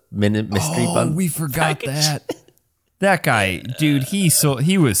mystery bundle. We forgot that. That guy, dude, he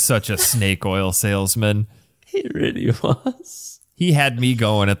was such a snake oil salesman. He really was. He had me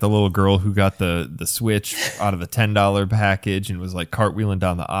going at the little girl who got the Switch out of the $10 package and was like cartwheeling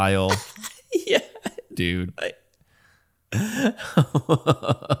down the aisle. Yeah. Dude.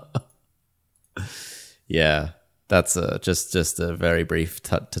 Yeah. That's just a very brief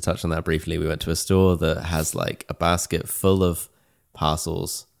to touch on that briefly. We went to a store that has like a basket full of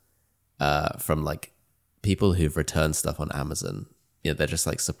parcels from like people who've returned stuff on Amazon. You know, they're just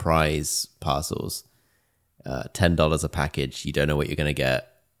like surprise parcels. $10 a package. You don't know what you're going to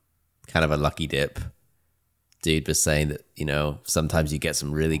get. Kind of a lucky dip. Dude was saying that, you know, sometimes you get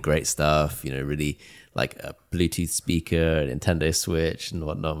some really great stuff, you know, really like a Bluetooth speaker, a Nintendo Switch and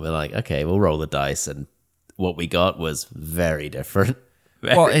whatnot. We're like, okay, we'll roll the dice. And what we got was very different.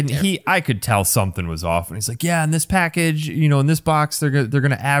 I could tell something was off, and he's like, yeah, in this package, you know, in this box, they're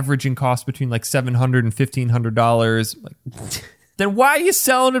going to average and cost between like $700 and $1,500. Like, then why are you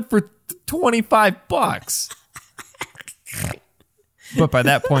selling it for $25? But by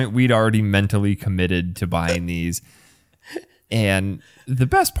that point, we'd already mentally committed to buying these. And the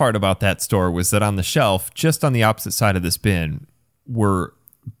best part about that store was that on the shelf, just on the opposite side of this bin, were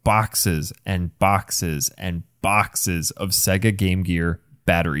boxes and boxes and boxes of Sega Game Gear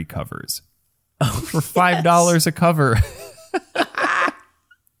battery covers. for $5 a cover.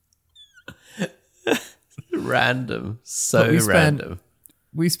 Random. So random.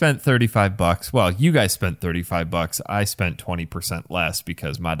 We spent $35. Well, you guys spent $35. I spent 20% less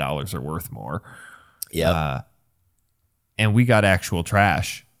because my dollars are worth more. Yeah. And we got actual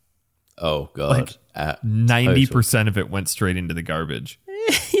trash. Oh, God. 90% of it went straight into the garbage.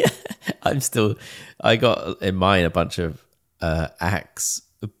 Yeah. I got in mine a bunch of Axe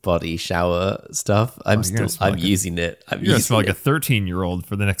body shower stuff. I'm using it. You're going to smell like a 13-year-old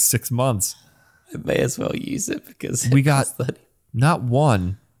for the next 6 months. I may as well use it because we got not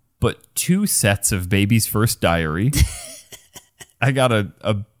one, but 2 sets of Baby's First Diary. I got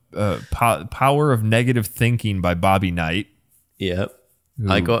a Power of Negative Thinking by Bobby Knight. Yep.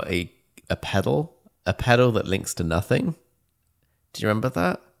 I got a pedal that links to nothing. Do you remember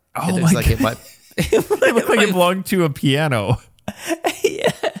that? Oh, it looks like it might. It looked like it belonged to a piano.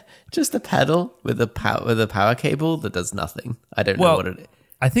 Yeah, just a pedal with a power cable that does nothing. I don't know what it is.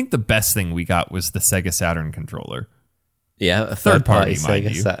 I think the best thing we got was the Sega Saturn controller. Yeah, a third party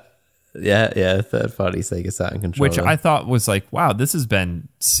Sega third party Sega Saturn controller. Which I thought was like, wow, this has been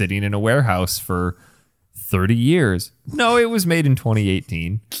sitting in a warehouse for 30 years. No, it was made in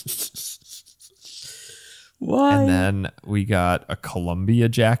 2018. Why? And then we got a Columbia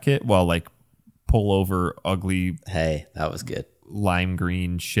jacket. Well, like pullover, ugly. Hey, that was good. Lime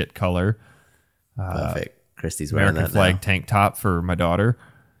green shit color. Perfect. Christy's wearing American that flag now. Tank top for my daughter.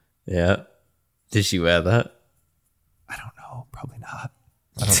 Yeah. Did she wear that? I don't know. Probably not.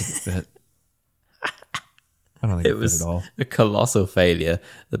 I don't think it fit. I don't think it was fit at all. A colossal failure.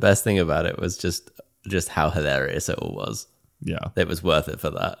 The best thing about it was just how hilarious it all was. Yeah. It was worth it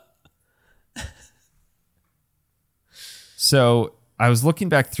for that. So I was looking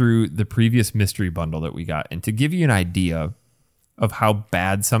back through the previous mystery bundle that we got, and to give you an idea of how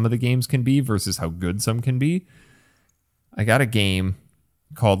bad some of the games can be versus how good some can be, I got a game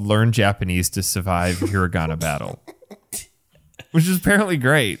called Learn Japanese to Survive Hiragana Battle, which is apparently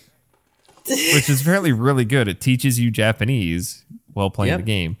great, which is apparently really good. It teaches you Japanese while playing the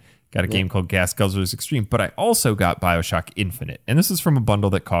game. Got a game called Gas Guzzlers Extreme, but I also got BioShock Infinite, and this is from a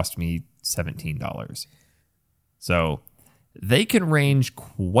bundle that cost me $17. So they can range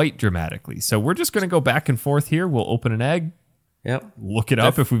quite dramatically. So we're just going to go back and forth here. We'll open an egg. Yep. Look it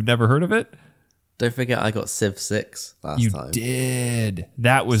up if we've never heard of it. Don't forget I got Civ 6 last time. You did.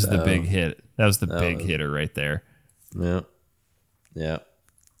 That was the big hit. That was the big hitter right there. Yeah. Yeah.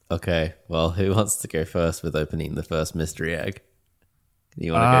 Okay. Well, who wants to go first with opening the first mystery egg?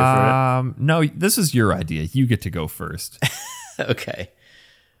 You want to go for it? No, this is your idea. You get to go first. Okay.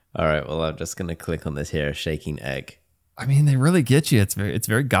 All right. Well, I'm just going to click on this here, shaking egg. I mean, they really get you. It's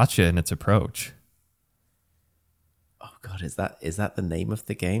very gotcha in its approach. Oh God, is that the name of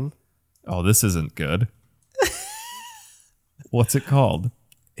the game? Oh, this isn't good. What's it called?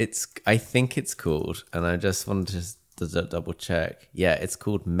 I think it's called, and I just wanted to double check. Yeah, it's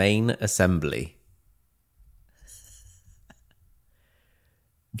called Main Assembly.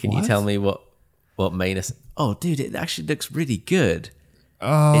 Can you tell me what main assembly? Oh, dude, it actually looks really good.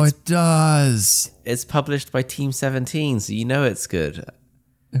 Oh, it does. It's published by Team 17, so you know it's good.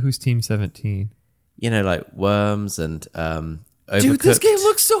 Who's Team 17? You know, like Worms and Overcooked. Dude, this game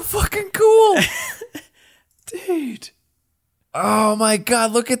looks so fucking cool. Dude. Oh my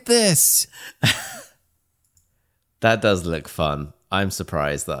God, look at this. That does look fun. I'm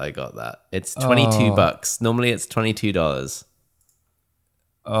surprised that I got that. It's $22. Normally it's $22.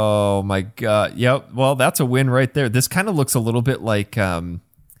 Oh my God. Yep. Well, that's a win right there. This kind of looks a little bit like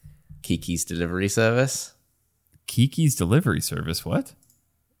Kiki's Delivery Service. Kiki's Delivery Service? What?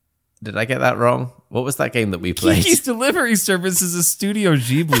 Did I get that wrong? What was that game that we played? Kiki's Delivery Service is a Studio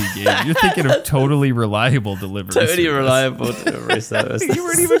Ghibli game. You're thinking of Totally Reliable Delivery Service. Totally Reliable Delivery Service. You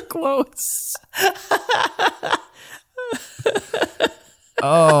weren't even close.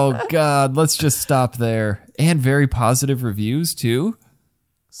 Oh God, let's just stop there. And very positive reviews too.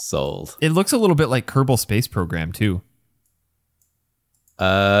 Sold. It looks a little bit like Kerbal Space Program too.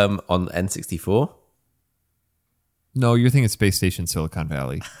 On N64? No, you're thinking Space Station Silicon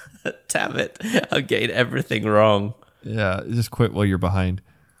Valley. Damn it. I'm getting everything wrong. Yeah, just quit while you're behind.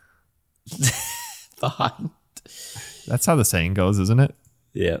 Behind. That's how the saying goes, isn't it?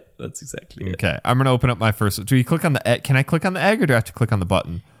 Yeah, that's exactly it. Okay, I'm going to open up my first. Do you click on the egg? Can I click on the egg or do I have to click on the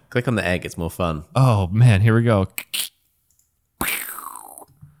button? Click on the egg. It's more fun. Oh, man. Here we go.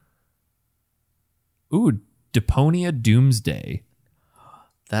 Ooh, Deponia Doomsday.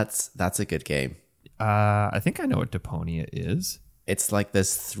 That's a good game. I think I know what Deponia is. It's like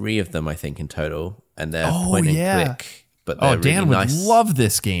there's 3 of them, I think, in total. And they're point and click. But they're Dan really nice. would love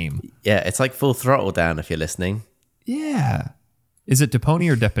this game. Yeah, it's like Full Throttle Down if you're listening. Yeah. Is it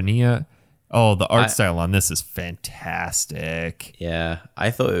Deponia or Deponia? Oh, the art style on this is fantastic. Yeah,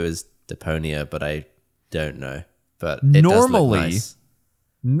 I thought it was Deponia, but I don't know. But normally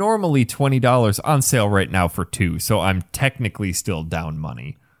 $20 on sale right now for 2, so I'm technically still down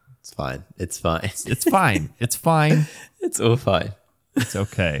money. It's fine. It's fine. It's fine. It's fine. It's all fine. It's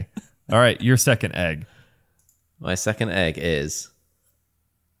okay. All right, your second egg. My second egg is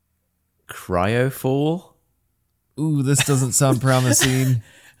Cryofall. Ooh, this doesn't sound promising.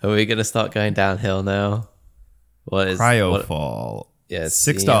 Are we going to start going downhill now? What is Cryofall? Yeah,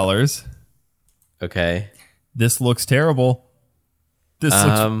 $6. Okay. This looks terrible. This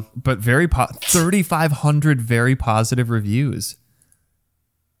looks, but very 3,500 very positive reviews.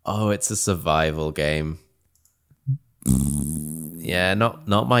 Oh, it's a survival game. Yeah, not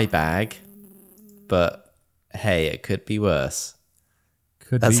my bag, but hey, it could be worse.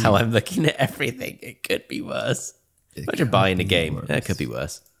 That's how I'm looking at everything. It could be worse. Imagine buying a game. Yeah, it could be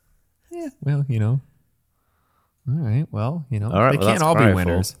worse. Yeah, well, All right, well, all right, they can't all be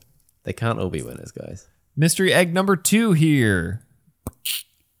winners. They can't all be winners, guys. Mystery egg number 2 here.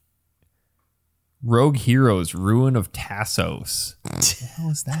 Rogue Heroes, Ruin of Tassos. What the hell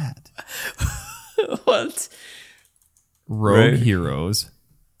is that? What? Rogue Heroes.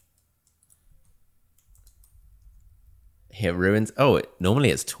 Here, Ruins. Oh, normally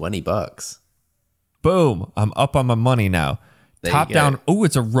it's $20. Boom. I'm up on my money now. Top down. Oh,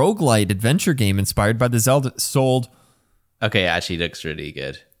 it's a roguelite adventure game inspired by the Zelda. Sold. Okay, it actually looks really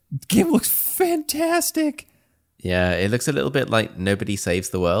good. The game looks fantastic. Yeah, it looks a little bit like Nobody Saves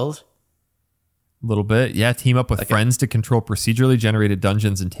the World. A little bit. Yeah, team up with friends to control procedurally generated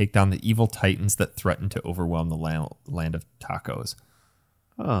dungeons and take down the evil titans that threaten to overwhelm the land of tacos.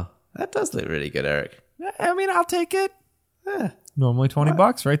 Oh, that does look really good, Eric. I mean, I'll take it. Normally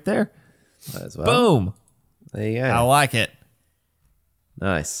 $20 right there. Might as well. Boom. There you go. I like it.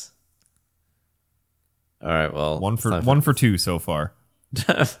 Nice. All right, well. One for 2 so far.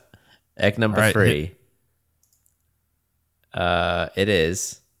 Egg number 3. It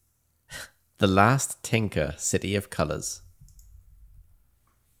is The Last Tinker, City of Colors.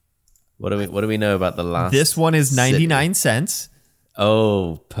 What do we know about The Last? This one is 99 cents.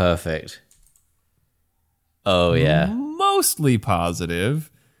 Oh, perfect. Oh, yeah. Mostly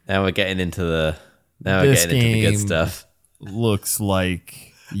positive. Now we're getting into the good stuff. Looks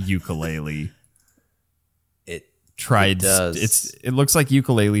like Yooka-Laylee. It does. It looks like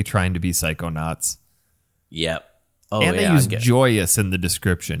Yooka-Laylee trying to be Psychonauts. Yep. Oh, and they use joyous in the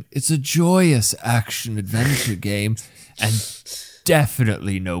description. It's a joyous action adventure game and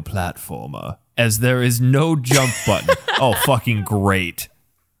definitely no platformer, as there is no jump button. Oh, fucking great.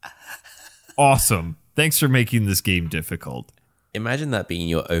 Awesome. Thanks for making this game difficult. Imagine that being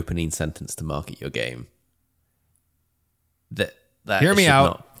your opening sentence to market your game. Hear me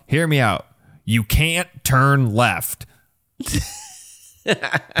out. Hear me out. You can't turn left.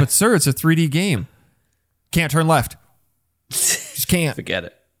 But sir, it's a 3D game. Can't turn left. Just can't. Forget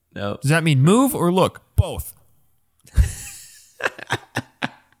it. No. Does that mean move or look? Both.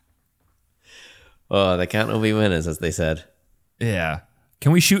 Oh, they can't all be winners, as they said. Yeah.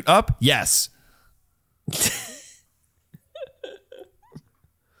 Can we shoot up? Yes.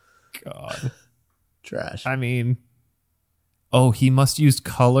 God. Trash. I mean, oh, he must use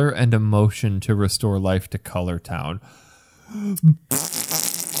color and emotion to restore life to Color Town.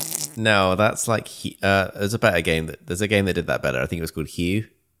 No, that's like there's a better game there's a game that did that better. I think it was called Hue. Do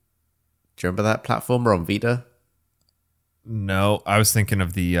you remember that platformer on Vita? No, I was thinking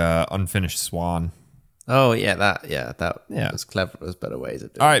of the Unfinished Swan. Oh yeah, that was clever. There's better ways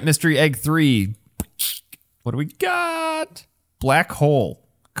of doing it. All right, Mystery Egg 3. What do we got? Black Hole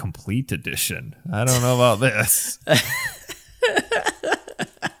Complete Edition. I don't know about this.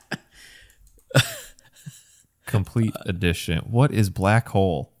 Complete Edition. What is Black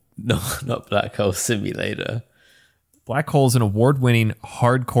Hole? No, not Black Hole Simulator. Black Hole is an award-winning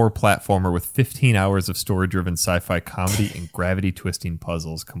hardcore platformer with 15 hours of story-driven sci-fi comedy and gravity-twisting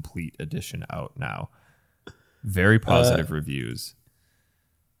puzzles. Complete Edition out now. Very positive reviews.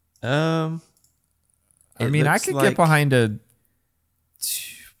 I mean, I could get behind a...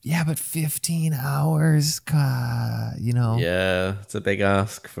 Yeah, but 15 hours, Yeah, it's a big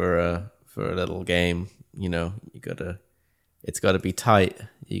ask for a little game. It's got to be tight.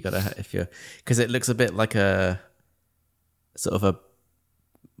 Because it looks a bit like a sort of a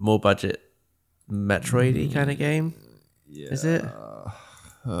more budget Metroid-y kind of game. Yeah. Is it?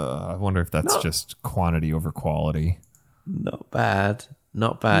 I wonder if that's just quantity over quality. Not bad.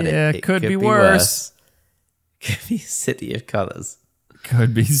 Yeah, it could be worse. Could be City of Colors.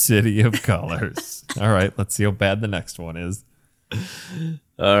 Could be City of Colors. All right, let's see how bad the next one is.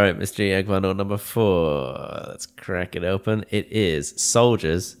 All right, Mystery Egg Bundle number 4. Let's crack it open. It is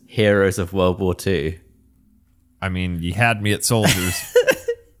Soldiers, Heroes of World War II. I mean, you had me at Soldiers.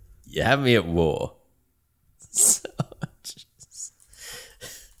 You had me at war.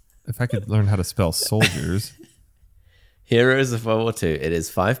 If I could learn how to spell soldiers. Heroes of World War II. It is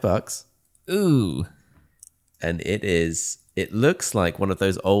 $5. Ooh. And it looks like one of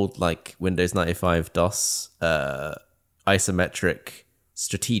those old, like, Windows 95 DOS isometric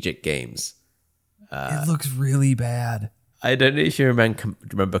strategic games. It looks really bad. I don't know if you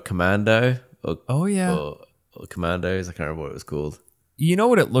remember Commando. Or Commandos. I can't remember what it was called. You know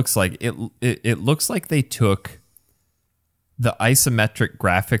what it looks like? It looks like they took the isometric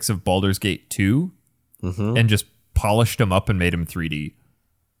graphics of Baldur's Gate 2 and just polished them up and made them 3D.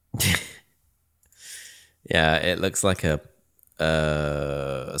 Yeah, it looks like a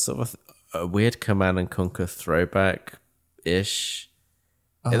sort of a weird Command and Conquer throwback-ish.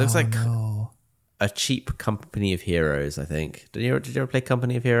 It looks like a cheap Company of Heroes, I think. Did you ever play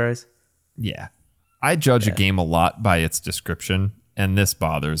Company of Heroes? Yeah. I judge a game a lot by its description, and this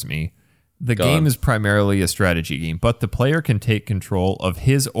bothers me. The game is primarily a strategy game, but the player can take control of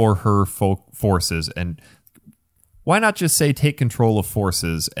his or her forces. And why not just say take control of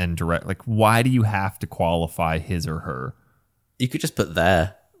forces and direct? Like, why do you have to qualify his or her? You could just put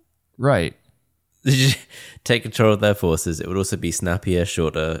there. Right. Take control of their forces. It would also be snappier,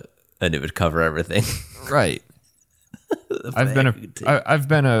 shorter, and it would cover everything. Right. I've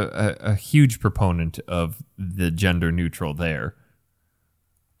been a huge proponent of the gender neutral there.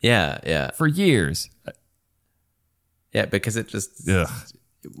 Yeah. For years. Yeah, because it just it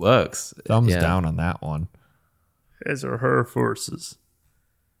works. Thumbs down on that one. His or her forces.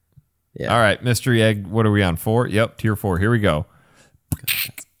 Yeah. All right, Mystery Egg. What are we on? 4? Yep, tier 4. Here we go.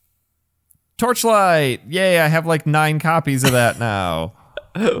 Torchlight. Yay! I have like 9 copies of that now.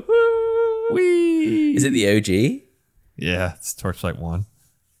 Whee! Is it the OG? Yeah, it's Torchlight 1.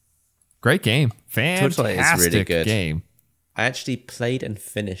 Great game. Fantastic Torchlight is really good. Game. I actually played and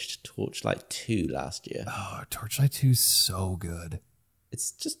finished Torchlight 2 last year. Oh, Torchlight 2 is so good.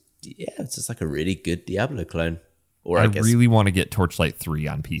 It's just like a really good Diablo clone. Or I really want to get Torchlight 3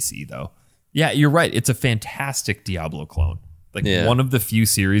 on PC, though. Yeah, you're right. It's a fantastic Diablo clone. Like one of the few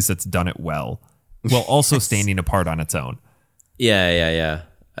series that's done it well, while also standing apart on its own. Yeah.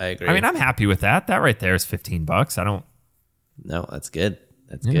 I agree. I mean, I'm happy with that. That right there is $15. I don't. No, that's good.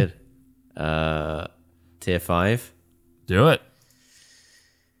 That's good. Tier 5. Do it.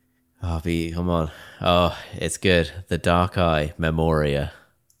 Oh, come on. Oh, it's good. The Dark Eye Memoria.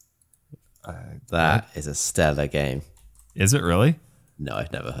 That is a stellar game. Is it really? No,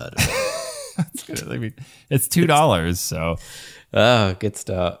 I've never heard of it. That's good. I mean, it's $2, so. Oh, good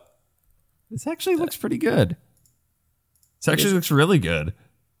start. This actually looks pretty good. This actually looks really good.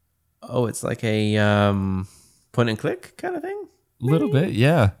 Oh, it's like a point and click kind of thing? A little bit,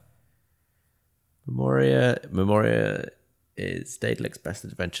 yeah. Memoria is Daedelic's best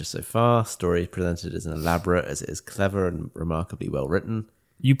adventure so far. Story presented as elaborate as it is clever and remarkably well written.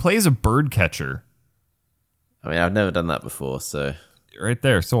 You play as a bird catcher. I mean, I've never done that before, so... Right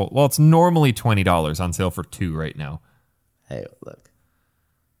there. So, well, it's normally $20 on sale for 2 right now. Hey, look.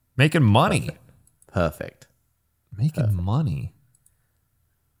 Making money. Perfect. Making money.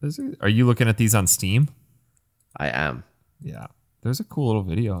 Are you looking at these on Steam? I am. Yeah. There's a cool little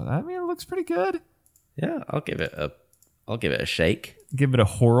video. I mean, it looks pretty good. Yeah, I'll give it a shake. Give it a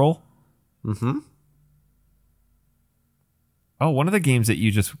whirl. Mm-hmm. Oh, one of the games that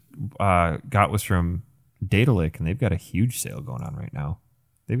you just got was from Daedalic, and they've got a huge sale going on right now.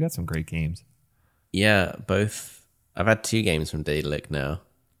 They've got some great games. Yeah, both. I've had 2 games from Daedalic now.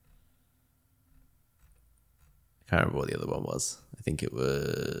 I can't remember what the other one was. I think it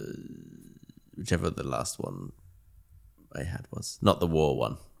was whichever the last one I had was. Not the war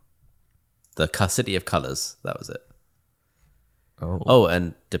one. The City of Colors. That was it. Oh,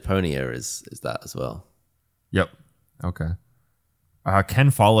 and Deponia is that as well. Yep. Okay. Ken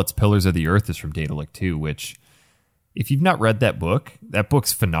Follett's Pillars of the Earth is from Daedalic 2, which, if you've not read that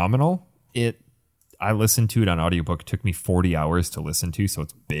book's phenomenal. I listened to it on audiobook. It took me 40 hours to listen to, so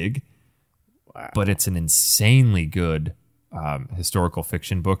it's big. Wow. But it's an insanely good historical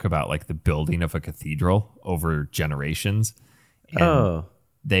fiction book about like the building of a cathedral over generations. And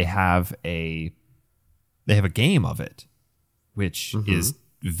they have a game of it, which is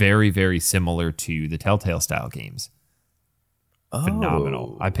very, very similar to the Telltale style games.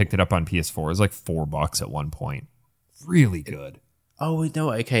 Phenomenal. I picked it up on PS4. It was like $4 at one point. Really good. Oh,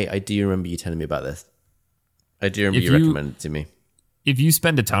 no. Okay. I do remember you telling me about this. I do remember you recommended it to me. if you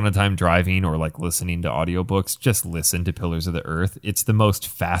spend a ton of time driving or like listening to audiobooks, just listen to Pillars of the Earth. It's the most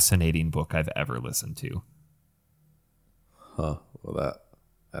fascinating book I've ever listened to. Huh. Well,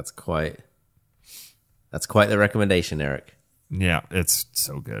 that's quite the recommendation, Eric. Yeah, it's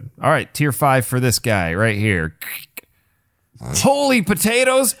so good. All right, tier 5 for this guy right here. Holy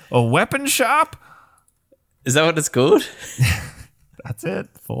potatoes, a weapon shop? Is that what it's called? That's it.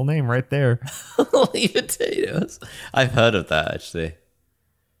 Full name right there. Holy potatoes. I've heard of that, actually.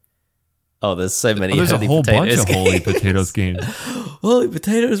 Oh, there's so many. There's a whole bunch of Holy Potatoes games. Holy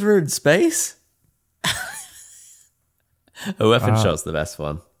potatoes were in space? A weapon shop's the best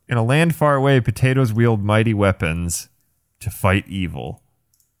one. In a land far away, potatoes wield mighty weapons to fight evil.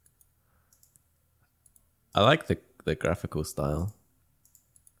 I like the graphical style,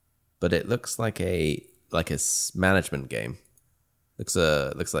 but it looks like a management game. Looks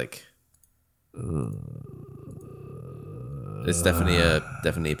like it's definitely a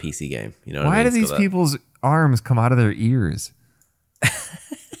PC game. You know what I mean? Why do these people's arms come out of their ears?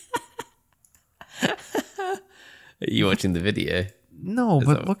 Are you watching the video? No,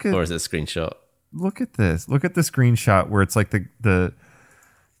 but look at... Or is it a screenshot? Look at this. Look at the screenshot where it's like the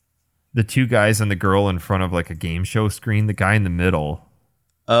two guys and the girl in front of like a game show screen. The guy in the middle.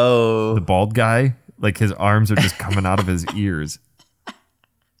 Oh. The bald guy. Like his arms are just coming out of his ears.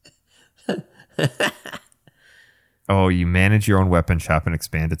 Oh, you manage your own weapon shop and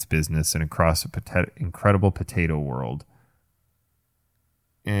expand its business and across incredible potato world.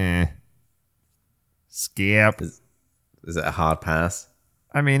 Skip. Is it a hard pass?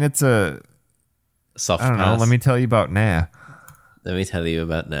 I mean, it's a soft pass. I don't know. Let me tell you about Nah. Let me tell you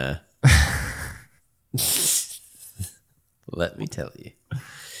about Nah. Let me tell you.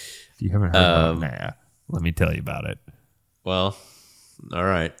 If you haven't heard about Nah, let me tell you about it. Well, all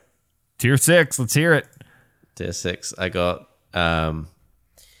right. Tier 6. Let's hear it. Tier 6. I got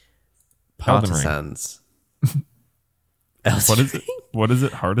Partisans. What is it? What is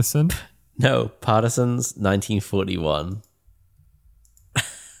it? Partisan? No, Partisans 1941. What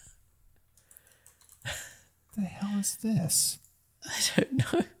the hell is this? I don't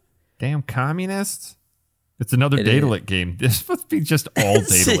know. Damn communists. It's another Daedalic game. This must be just all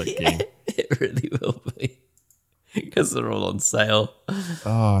Daedalic game. It really will be. Because they're all on sale.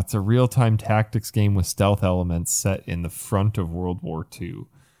 Oh, it's a real-time tactics game with stealth elements set in the front of World War II.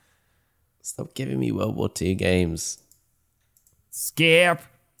 Stop giving me World War II games. Skip.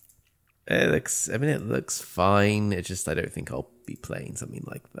 It looks fine. It's just I don't think I'll be playing something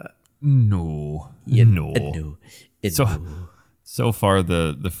like that. No. So far,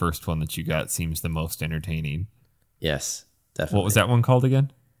 the first one that you got seems the most entertaining. Yes, definitely. What was that one called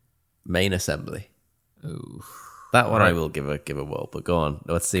again? Main Assembly. Ooh. That one I will give a whirl, but go on.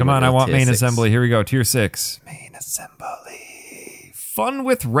 Let's see. Come on, I want Main Assembly. Here we go. Tier 6. Main Assembly. Fun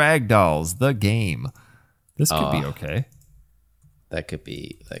with Ragdolls, the game. This could be okay. That could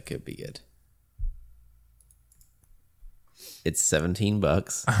be good. It's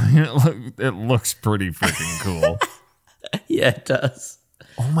 $17. It looks pretty freaking cool. Yeah, it does.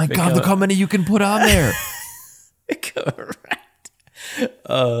 Oh my god, look how many you can put on there. Correct.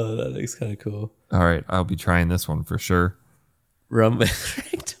 Oh, that looks kind of cool. All right, I'll be trying this one for sure. Run with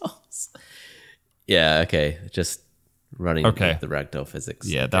ragdolls. Yeah, okay. Just running with the ragdoll physics.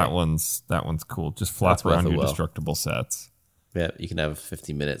 Yeah, okay. that one's cool. Just flop around your destructible sets. Yeah, you can have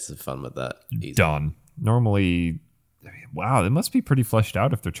 15 minutes of fun with that. Easy. Done. Normally, wow, it must be pretty fleshed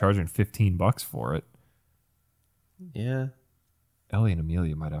out if they're charging $15 for it. Yeah. Ellie and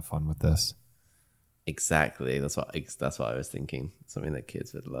Amelia might have fun with this. Exactly. That's what I was thinking. Something that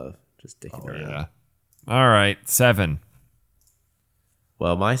kids would love. Just dicking around. Yeah. All right, 7.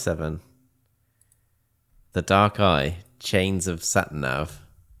 Well, my 7. The Dark Eye, Chains of Satnav.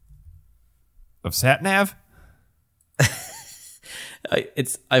 Of Satnav?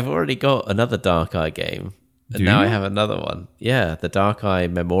 I've already got another Dark Eye game. And now I have another one. Yeah, the Dark Eye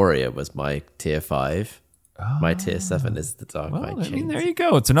Memoria was my tier 5. Oh. My tier 7 is the Dark Eye Chains. I mean, there you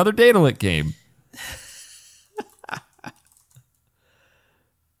go. It's another Daedalic game.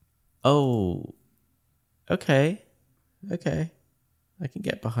 Oh, okay. I can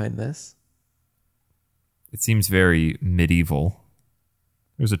get behind this. It seems very medieval.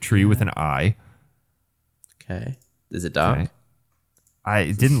 There's a tree with an eye. Okay. Is it dark? Okay.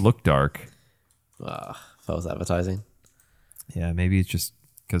 It didn't look dark. False advertising. Yeah, maybe it's just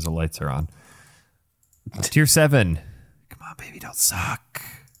because the lights are on. Tier 7. Come on, baby, don't suck.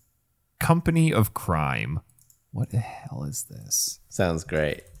 Company of Crime. What the hell is this? Sounds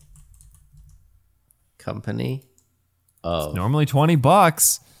great. Company of... It's normally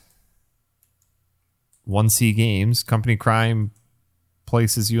 $20. 1C Games. Company Crime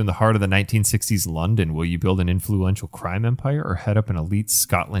places you in the heart of the 1960s London. Will you build an influential crime empire or head up an elite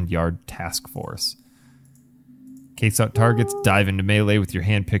Scotland Yard task force? Case out targets, dive into melee with your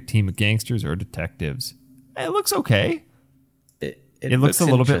hand-picked team of gangsters or detectives. It looks okay. It looks a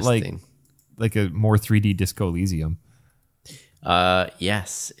little bit like a more 3D Disco Elysium.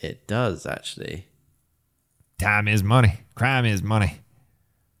 Yes, it does, actually. Time is money. Crime is money.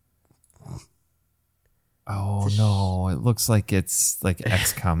 Oh, no. It looks like it's like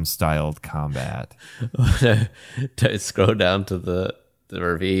XCOM-styled combat. Don't scroll down to the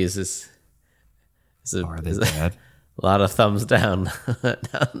reviews. Are they bad? A lot of thumbs down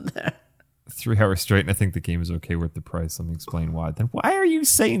down there. 3 hours straight, and I think the game is okay worth the price. Let me explain why. Then why are you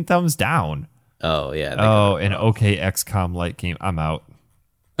saying thumbs down? Oh, yeah. An okay XCOM-like game. I'm out.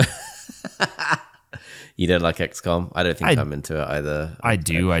 You don't like XCOM? I don't think I'm into it either. I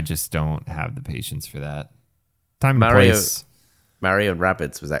do. I just don't have the patience for that. Time and place. Mario and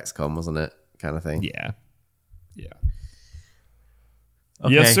Rabbids was XCOM, wasn't it? Kind of thing. Yeah.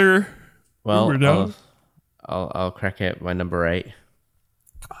 Okay. Yes, sir. Well, I'll crack it. My number 8.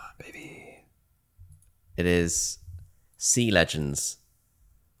 Come on, baby. It is Sea Legends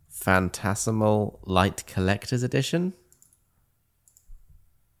Phantasmal Light Collector's Edition.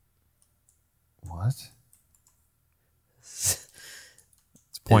 What?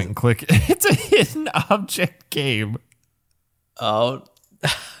 It's point and click. It's a hidden object game. Oh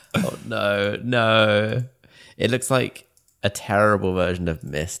no. It looks like a terrible version of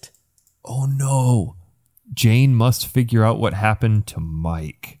Myst. Oh no. Jane must figure out what happened to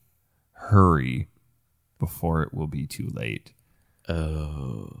Mike. Hurry before it will be too late.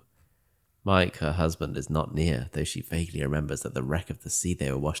 Oh. Mike, her husband, is not near, though she vaguely remembers that the wreck of the sea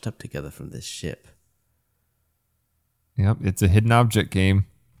they were washed up together from this ship. Yep, it's a hidden object game.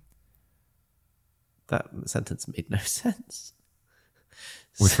 That sentence made no sense.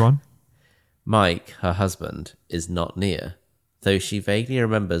 Which one? Mike, her husband, is not near, though she vaguely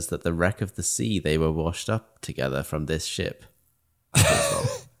remembers that the wreck of the sea they were washed up together from this ship.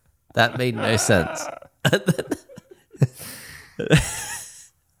 That made no sense.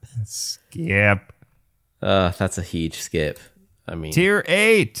 Skip. That's a huge skip. I mean, Tier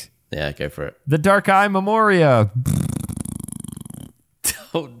 8. Yeah, go for it. The Dark Eye Memoria.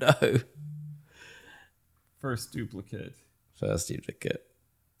 Oh no. First duplicate.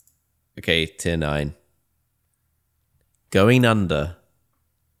 Okay, tier 9. Going Under.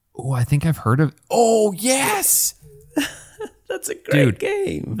 Oh, I think I've heard of. Oh, yes. That's a great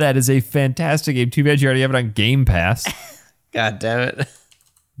game. That is a fantastic game. Too bad you already have it on Game Pass. God damn it.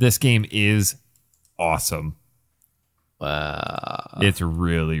 This game is awesome. Wow. It's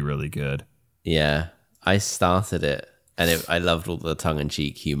really, really good. Yeah. I started it, and I loved all the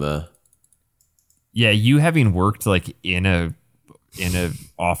tongue-in-cheek humor. Yeah, you having worked like in a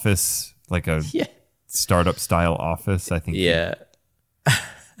office, like a startup style office, I think. Yeah.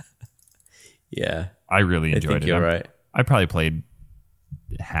 Yeah. I really enjoyed it. You're right. I probably played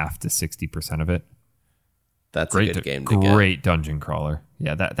half to 60% of it. That's a good game to get. Great dungeon crawler.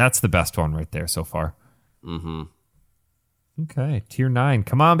 Yeah, that's the best one right there so far. Mm-hmm. Okay, tier 9.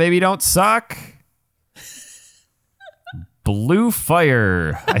 Come on, baby, don't suck. Blue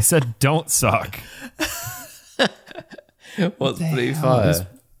Fire. I said don't suck. What's Blue Fire?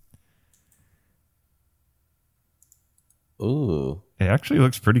 Ooh. It actually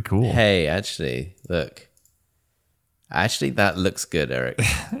looks pretty cool. Hey, actually, look. Actually, that looks good, Eric.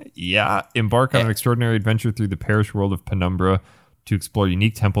 Yeah. Embark on an extraordinary adventure through the parish world of Penumbra to explore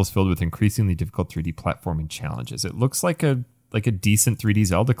unique temples filled with increasingly difficult 3D platforming challenges. It looks like a decent 3D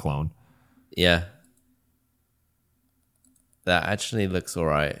Zelda clone. Yeah. That actually looks all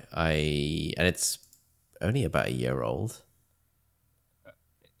right. And it's only about a year old.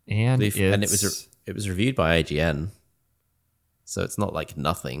 And it was reviewed by IGN. So it's not like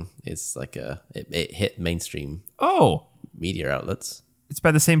nothing. It's like it hit mainstream media outlets. It's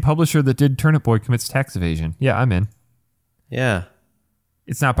by the same publisher that did Turnip Boy Commits Tax Evasion. Yeah, I'm in. Yeah.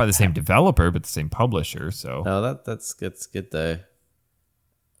 It's not by the same developer, but the same publisher. So no, that's good. It's good though.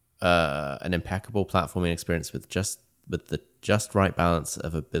 An impeccable platforming experience with the just right balance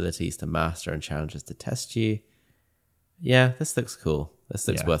of abilities to master and challenges to test you. Yeah, this looks cool. This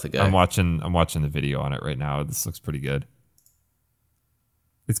looks worth a go. I'm watching the video on it right now. This looks pretty good.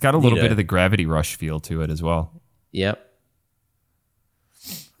 It's got a little bit of the Gravity Rush feel to it as well. Yep.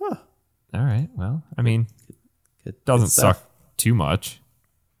 Huh. All right. Well, I mean, it doesn't suck too much.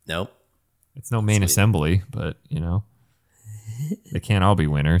 Nope. It's no main assembly, but, they can't all be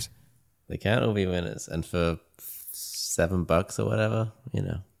winners. They can't all be winners. And for $7 or whatever,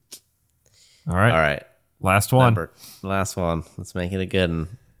 All right. All right. Last one. Last one. Let's make it a good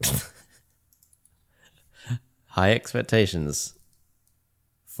one. High expectations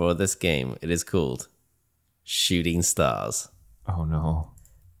for this game. It is called Shooting Stars. Oh, no.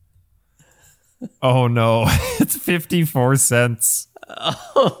 Oh, no. It's 54 cents.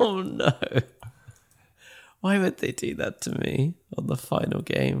 Oh, no. Why would they do that to me on the final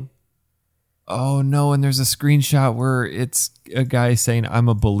game? Oh, no. And there's a screenshot where it's a guy saying, I'm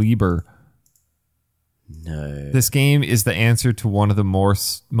a believer. No. This game is the answer to one of the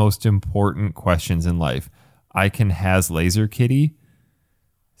most important questions in life. Icon has laser kitty.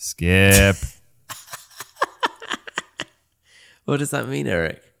 Skip. What does that mean,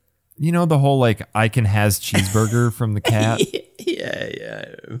 Eric? You know the whole like Icon has cheeseburger from the cat?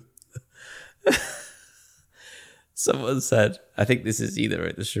 Yeah. Someone said, I think this is either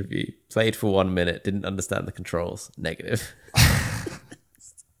at this review, played for 1 minute, didn't understand the controls. Negative.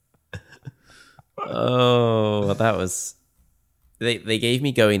 Oh, that was... They gave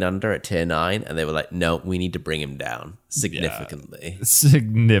me Going Under at tier 9, and they were like, no, we need to bring him down significantly. Yeah,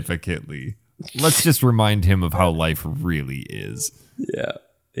 significantly. Let's just remind him of how life really is. Yeah.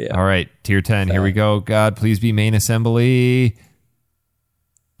 All right, tier 10, here we go. God, please be main assembly.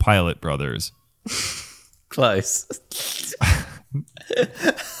 Pilot Brothers. Close.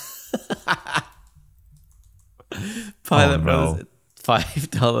 Pilot Brothers,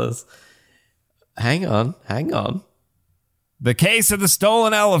 $5. Hang on. The Case of the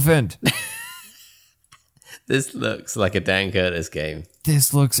Stolen Elephant. This looks like a Dan Curtis game.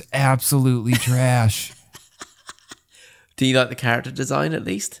 This looks absolutely trash. Do you like the character design at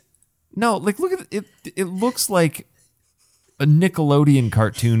least? No, like look at it. It looks like a Nickelodeon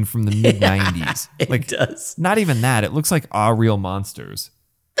cartoon from the mid 90s. Like, it does. Not even that. It looks like Real Monsters.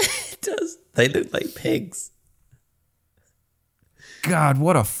 It does. They look like pigs. God,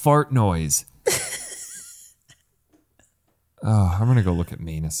 what a fart noise. Oh, I'm going to go look at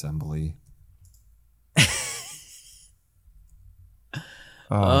main assembly.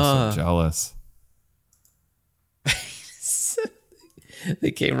 I'm so jealous.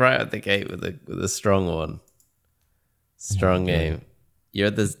 They came right out the gate with a strong one. Strong game. You're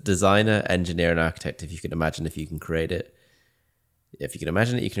the designer, engineer, and architect. If you can imagine, if you can create it. If you can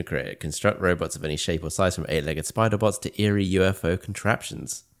imagine it, you can create it. Construct robots of any shape or size, from 8-legged spider bots to eerie UFO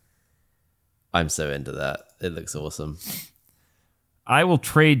contraptions. I'm so into that. It looks awesome. I will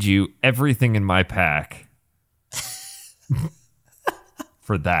trade you everything in my pack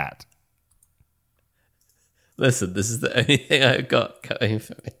for that. Listen, this is the only thing I've got going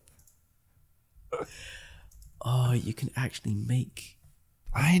for me. Oh, you can actually make...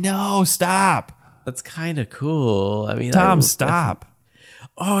 I know, stop. That's kind of cool. I mean, Tom, stop.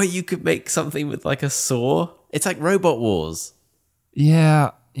 Oh, you could make something with like a saw. It's like Robot Wars.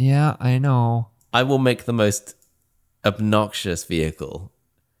 Yeah, I know. I will make the most obnoxious vehicle.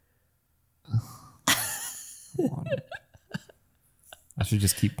 I should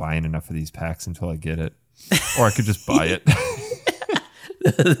just keep buying enough of these packs until I get it. Or I could just buy it.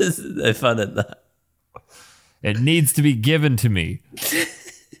 This is no fun in that. It needs to be given to me.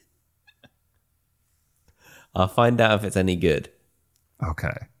 I'll find out if it's any good.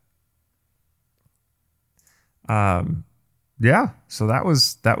 Okay. Yeah. So that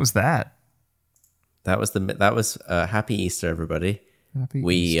was that. That was Happy Easter, everybody. Happy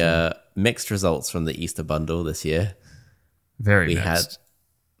we Easter. Mixed results from the Easter bundle this year. Very mixed.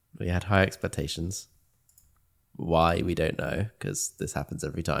 We had high expectations. Why, we don't know, because this happens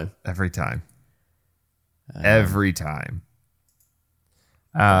every time. Every time.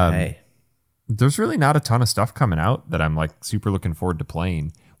 Hey. There's really not a ton of stuff coming out that I'm like super looking forward to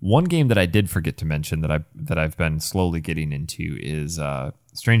playing. One game that I did forget to mention that I've been slowly getting into is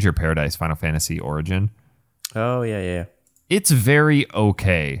Stranger Paradise Final Fantasy Origin. Oh yeah. It's very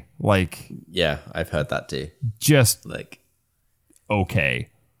okay. Like, yeah, I've heard that too. Just like okay.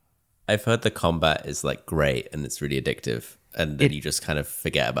 I've heard the combat is like great and it's really addictive, and then you just kind of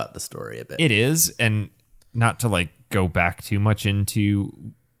forget about the story a bit. It is, and not to like go back too much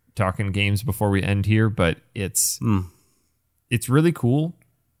into talking games before we end here, but it's really cool,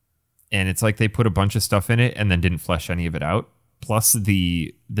 and it's like they put a bunch of stuff in it and then didn't flesh any of it out. Plus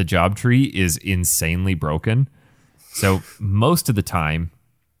the job tree is insanely broken. So most of the time,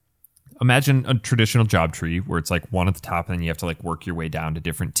 imagine a traditional job tree where it's like one at the top and then you have to like work your way down to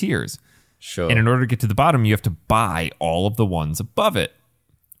different tiers. Sure. And in order to get to the bottom, you have to buy all of the ones above it.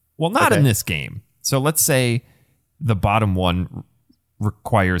 Well, not in this game. So let's say the bottom one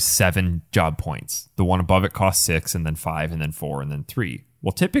requires 7 job points. The one above it costs 6, and then 5, and then 4, and then 3.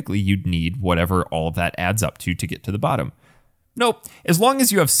 Well, typically you'd need whatever all of that adds up to get to the bottom. Nope. As long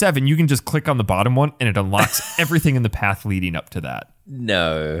as you have 7, you can just click on the bottom one and it unlocks everything in the path leading up to that.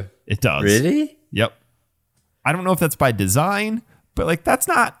 No. It does. Really? Yep. I don't know if that's by design, but like that's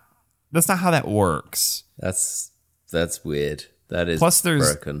not how that works. That's weird. That is Plus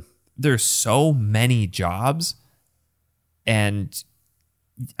broken. There's so many jobs, and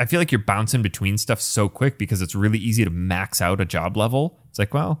I feel like you're bouncing between stuff so quick because it's really easy to max out a job level. It's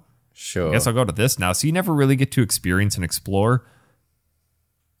like, well, sure, I guess I'll go to this now. So you never really get to experience and explore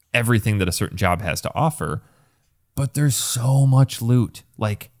everything that a certain job has to offer. But there's so much loot,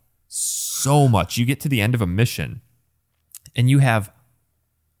 like so much. You get to the end of a mission and you have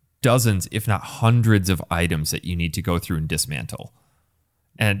dozens, if not hundreds of items that you need to go through and dismantle.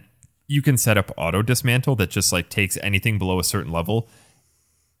 And you can set up auto dismantle that just like takes anything below a certain level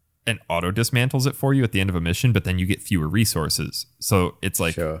and auto dismantles it for you at the end of a mission, but then you get fewer resources. So it's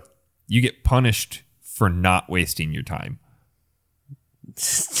like you get punished for not wasting your time.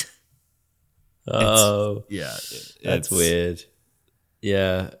 That's weird.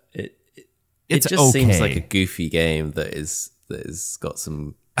 Yeah, it just okay. Seems like a goofy game that is got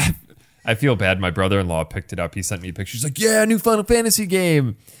some. I feel bad. My brother-in-law picked it up. He sent me a picture. He's like, "Yeah, new Final Fantasy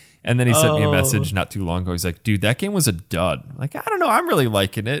game." And then he sent me a message not too long ago. He's like, "Dude, that game was a dud." I'm like, I don't know. I'm really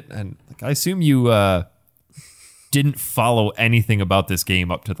liking it, and like, I assume you didn't follow anything about this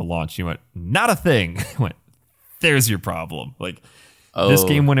game up to the launch. You went, "Not a thing." I went, "There's your problem." Like. This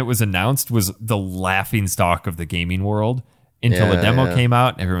game, when it was announced, was the laughingstock of the gaming world until the demo came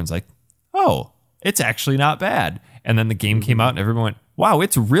out. And everyone's like, oh, it's actually not bad. And then the game came out and everyone went, wow,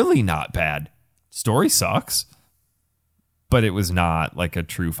 it's really not bad. Story sucks. But it was not like a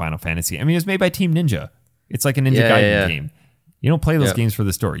true Final Fantasy. I mean, it was made by Team Ninja. It's like a Ninja Gaiden game. You don't play those games for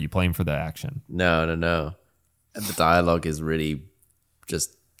the story. You play them for the action. No. And the dialogue is really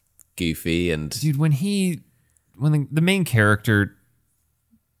just goofy. And dude, when the main character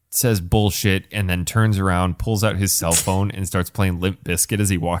says bullshit and then turns around, pulls out his cell phone and starts playing Limp Bizkit as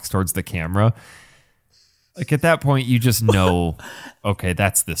he walks towards the camera. Like at that point, you just know, okay,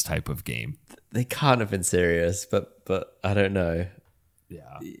 that's this type of game. They can't have been serious, but I don't know.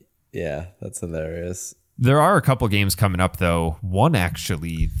 Yeah, that's hilarious. There are a couple games coming up though. One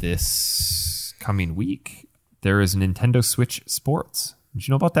actually this coming week. There is Nintendo Switch Sports. Did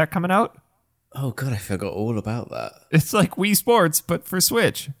you know about that coming out? Oh, God, I forgot all about that. It's like Wii Sports, but for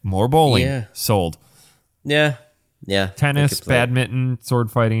Switch. More bowling. Yeah. Sold. Yeah. Tennis, badminton, sword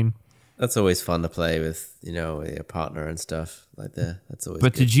fighting. That's always fun to play with, your partner and stuff like that. That's always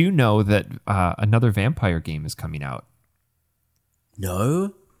But good. Did you know that another vampire game is coming out?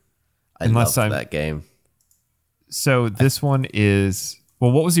 No. I love that game. So this one is...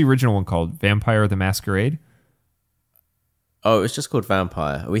 Well, what was the original one called? Vampire the Masquerade? Oh, it was just called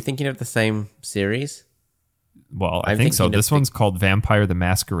Vampire. Are we thinking of the same series? Well, I think so. This one's called Vampire the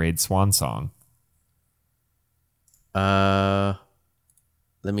Masquerade Swan Song. Let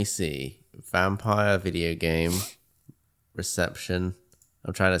me see. Vampire video game reception.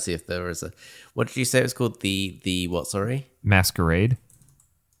 I'm trying to see if there was a... What did you say it was called? The what, sorry? Masquerade.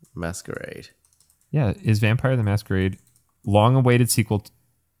 Yeah, is Vampire the Masquerade long-awaited sequel to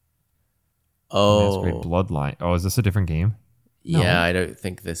Masquerade Bloodline. Oh, is this a different game? No. Yeah, I don't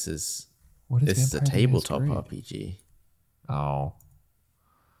think this is... This is a tabletop RPG. Oh,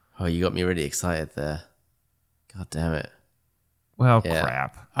 you got me really excited there. God damn it. Well,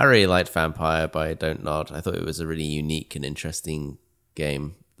 crap. I really liked Vampire by Don't Nod. I thought it was a really unique and interesting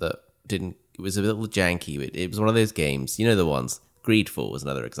game that didn't... It was a little janky. It was one of those games. You know the ones. Greedfall was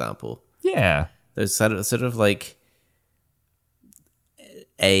another example. Yeah. There's sort of like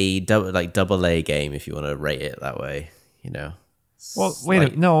a double A game, if you want to rate it that way, Well,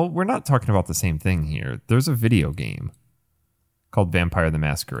 wait, no, we're not talking about the same thing here. There's a video game called Vampire the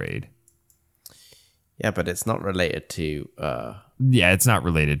Masquerade. Yeah, but it's not related to... Yeah, it's not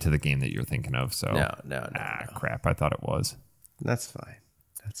related to the game that you're thinking of, so... No. Crap, I thought it was. That's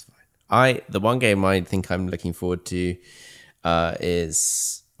fine. The one game I think I'm looking forward to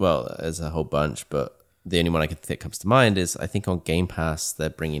is... Well, there's a whole bunch, but the only one I can think comes to mind is, I think on Game Pass,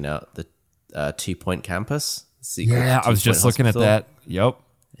 they're bringing out the 2 Point Campus. Yeah, I was just looking at that. Yep.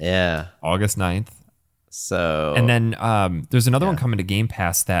 Yeah. August 9th. So... And then there's another one coming to Game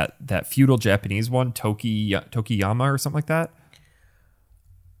Pass, that feudal Japanese one, Tokiyama or something like that.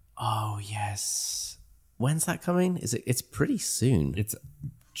 Oh, yes. When's that coming? It's pretty soon. It's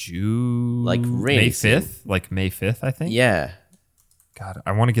June... Like really May 5th? Soon. Like May 5th, I think? Yeah. God,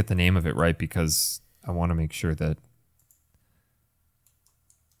 I want to get the name of it right because I want to make sure that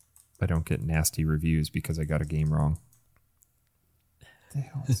I don't get nasty reviews because I got a game wrong. What the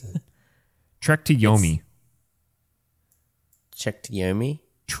hell is it? Trek to Yomi. Trek to Yomi?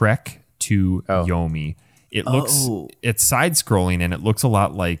 Trek to Yomi. It looks it's side scrolling and it looks a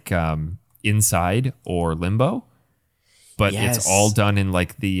lot like Inside or Limbo, but it's all done in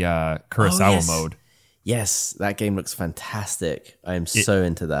like the Kurosawa mode. Yes, that game looks fantastic. I am so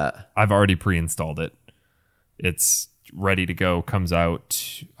into that. I've already pre-installed it. It's ready to go. Comes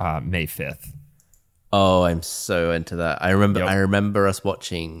out May 5th. Oh, I'm so into that. I remember us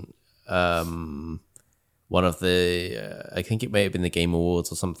watching one of the I think it may have been the Game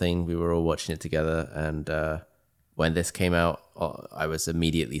Awards or something. We were all watching it together, and when this came out, I was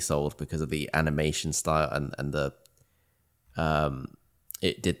immediately sold because of the animation style and the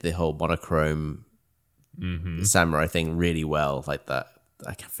it did the whole monochrome samurai thing really well, like that.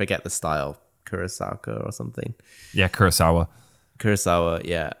 I forget the style, Kurosawa or something. Yeah, Kurosawa,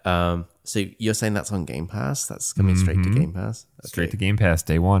 yeah. So you're saying that's on Game Pass? That's coming straight to Game Pass? Okay. Straight to Game Pass,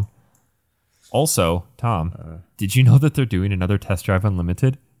 day one. Also, Tom, did you know that they're doing another Test Drive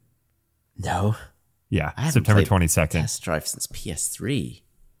Unlimited? No. Yeah, September 22nd. Test Drive since PS3.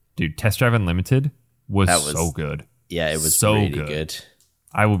 Dude, Test Drive Unlimited was so good. Yeah, it was so really good.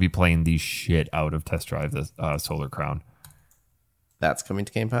 I will be playing the shit out of Test Drive the Solar Crown. That's coming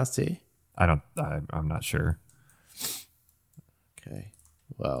to Game Pass too? I'm not sure. Okay.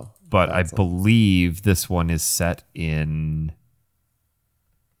 Well, but I believe this one is set in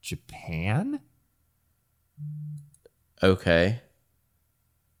Japan. Okay.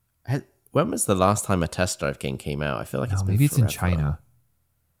 When was the last time a Test Drive game came out? I feel like maybe it's in China.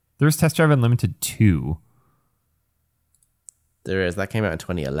 There's Test Drive Unlimited 2. There is. That came out in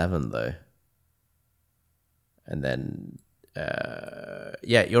 2011 though. And then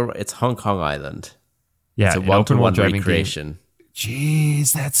it's Hong Kong Island. Yeah, it's a one-to-one recreation.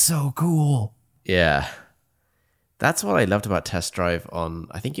 Jeez, that's so cool. Yeah. That's what I loved about Test Drive on,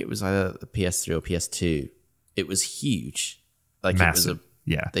 I think it was either the PS3 or PS2. It was huge. Like massive.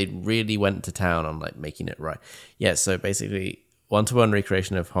 They really went to town on like making it right. Yeah, so basically one-to-one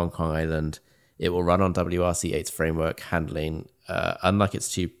recreation of Hong Kong Island. It will run on WRC8's framework handling. Unlike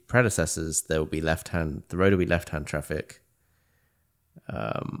its two predecessors, the road will be left-hand traffic.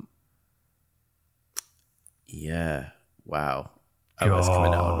 Yeah. Wow. Oh, it's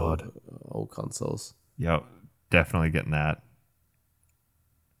coming out on all consoles. Yep. Definitely getting that.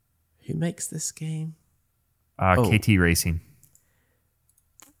 Who makes this game? KT Racing.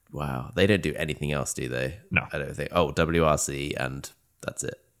 Wow. They don't do anything else, do they? No. I don't think. Oh, WRC and that's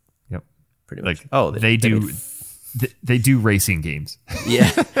it. Yep. Pretty much. They do racing games. Yeah.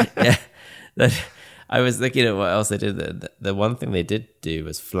 I was thinking of what else they did. The one thing they did do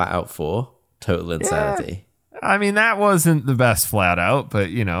was Flat Out 4, Total Insanity. Yeah. I mean, that wasn't the best Flat Out,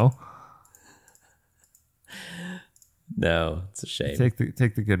 but you know. No, it's a shame. Take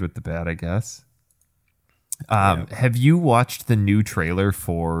the good with the bad, I guess. Have you watched the new trailer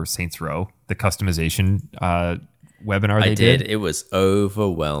for Saints Row, the customization webinar they did? It was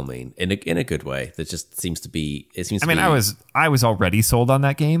overwhelming in a good way. That just seems to be. I was already sold on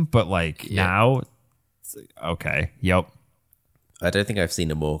that game, but now, okay, yep. I don't think I've seen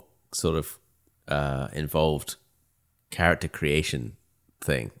a more sort of involved character creation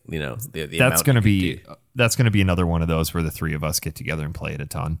thing. You know, that's going to be another one of those where the three of us get together and play it a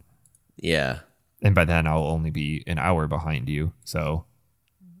ton. Yeah. And by then I'll only be an hour behind you. So.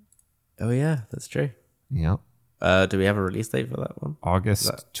 Oh yeah, that's true. Yep. Do we have a release date for that one?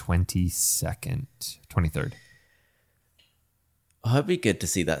 August 22nd, 23rd. Oh, it'd be good to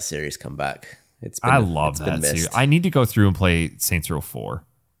see that series come back. I love that series. I need to go through and play Saints Row 4.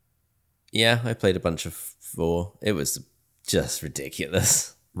 Yeah, I played a bunch of 4. It was just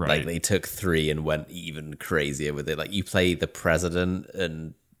ridiculous. Right. Like they took 3 and went even crazier with it. Like you play the president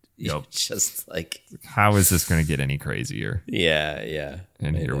and just like, how is this going to get any crazier? Yeah.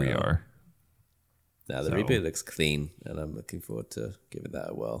 And here we are. Now the reboot looks clean, and I'm looking forward to giving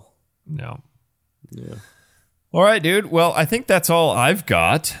that a whirl. No. Yeah. All right, dude. Well, I think that's all I've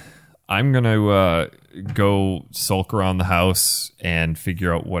got. I'm going to go sulk around the house and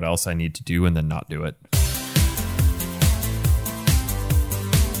figure out what else I need to do and then not do it.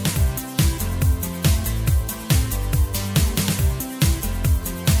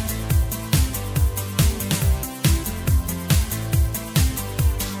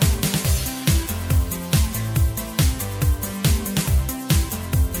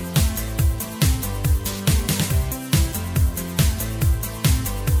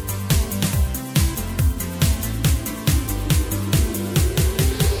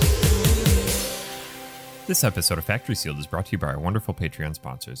 This episode of Factory Sealed is brought to you by our wonderful Patreon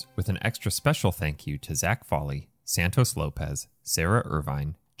sponsors, with an extra special thank you to Zach Foley, Santos Lopez, Sarah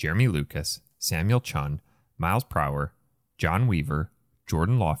Irvine, Jeremy Lucas, Samuel Chun, Miles Prower, John Weaver,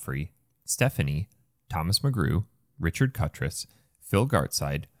 Jordan Lawfrey, Stephanie, Thomas McGrew, Richard Cuttress, Phil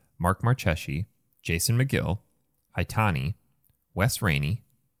Gartside, Mark Marcheschi, Jason McGill, Haitani, Wes Rainey,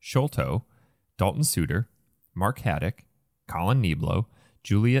 Sholto, Dalton Suter, Mark Haddock, Colin Neblo,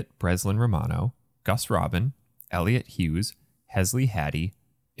 Juliet Breslin Romano, Gus Robin, Elliot Hughes, Hesley Hattie,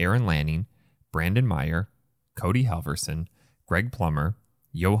 Aaron Lanning, Brandon Meyer, Cody Halverson, Greg Plummer,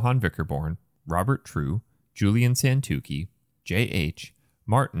 Johan Vickerborn, Robert True, Julian Santucci, J.H.,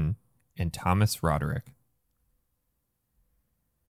 Martin, and Thomas Roderick.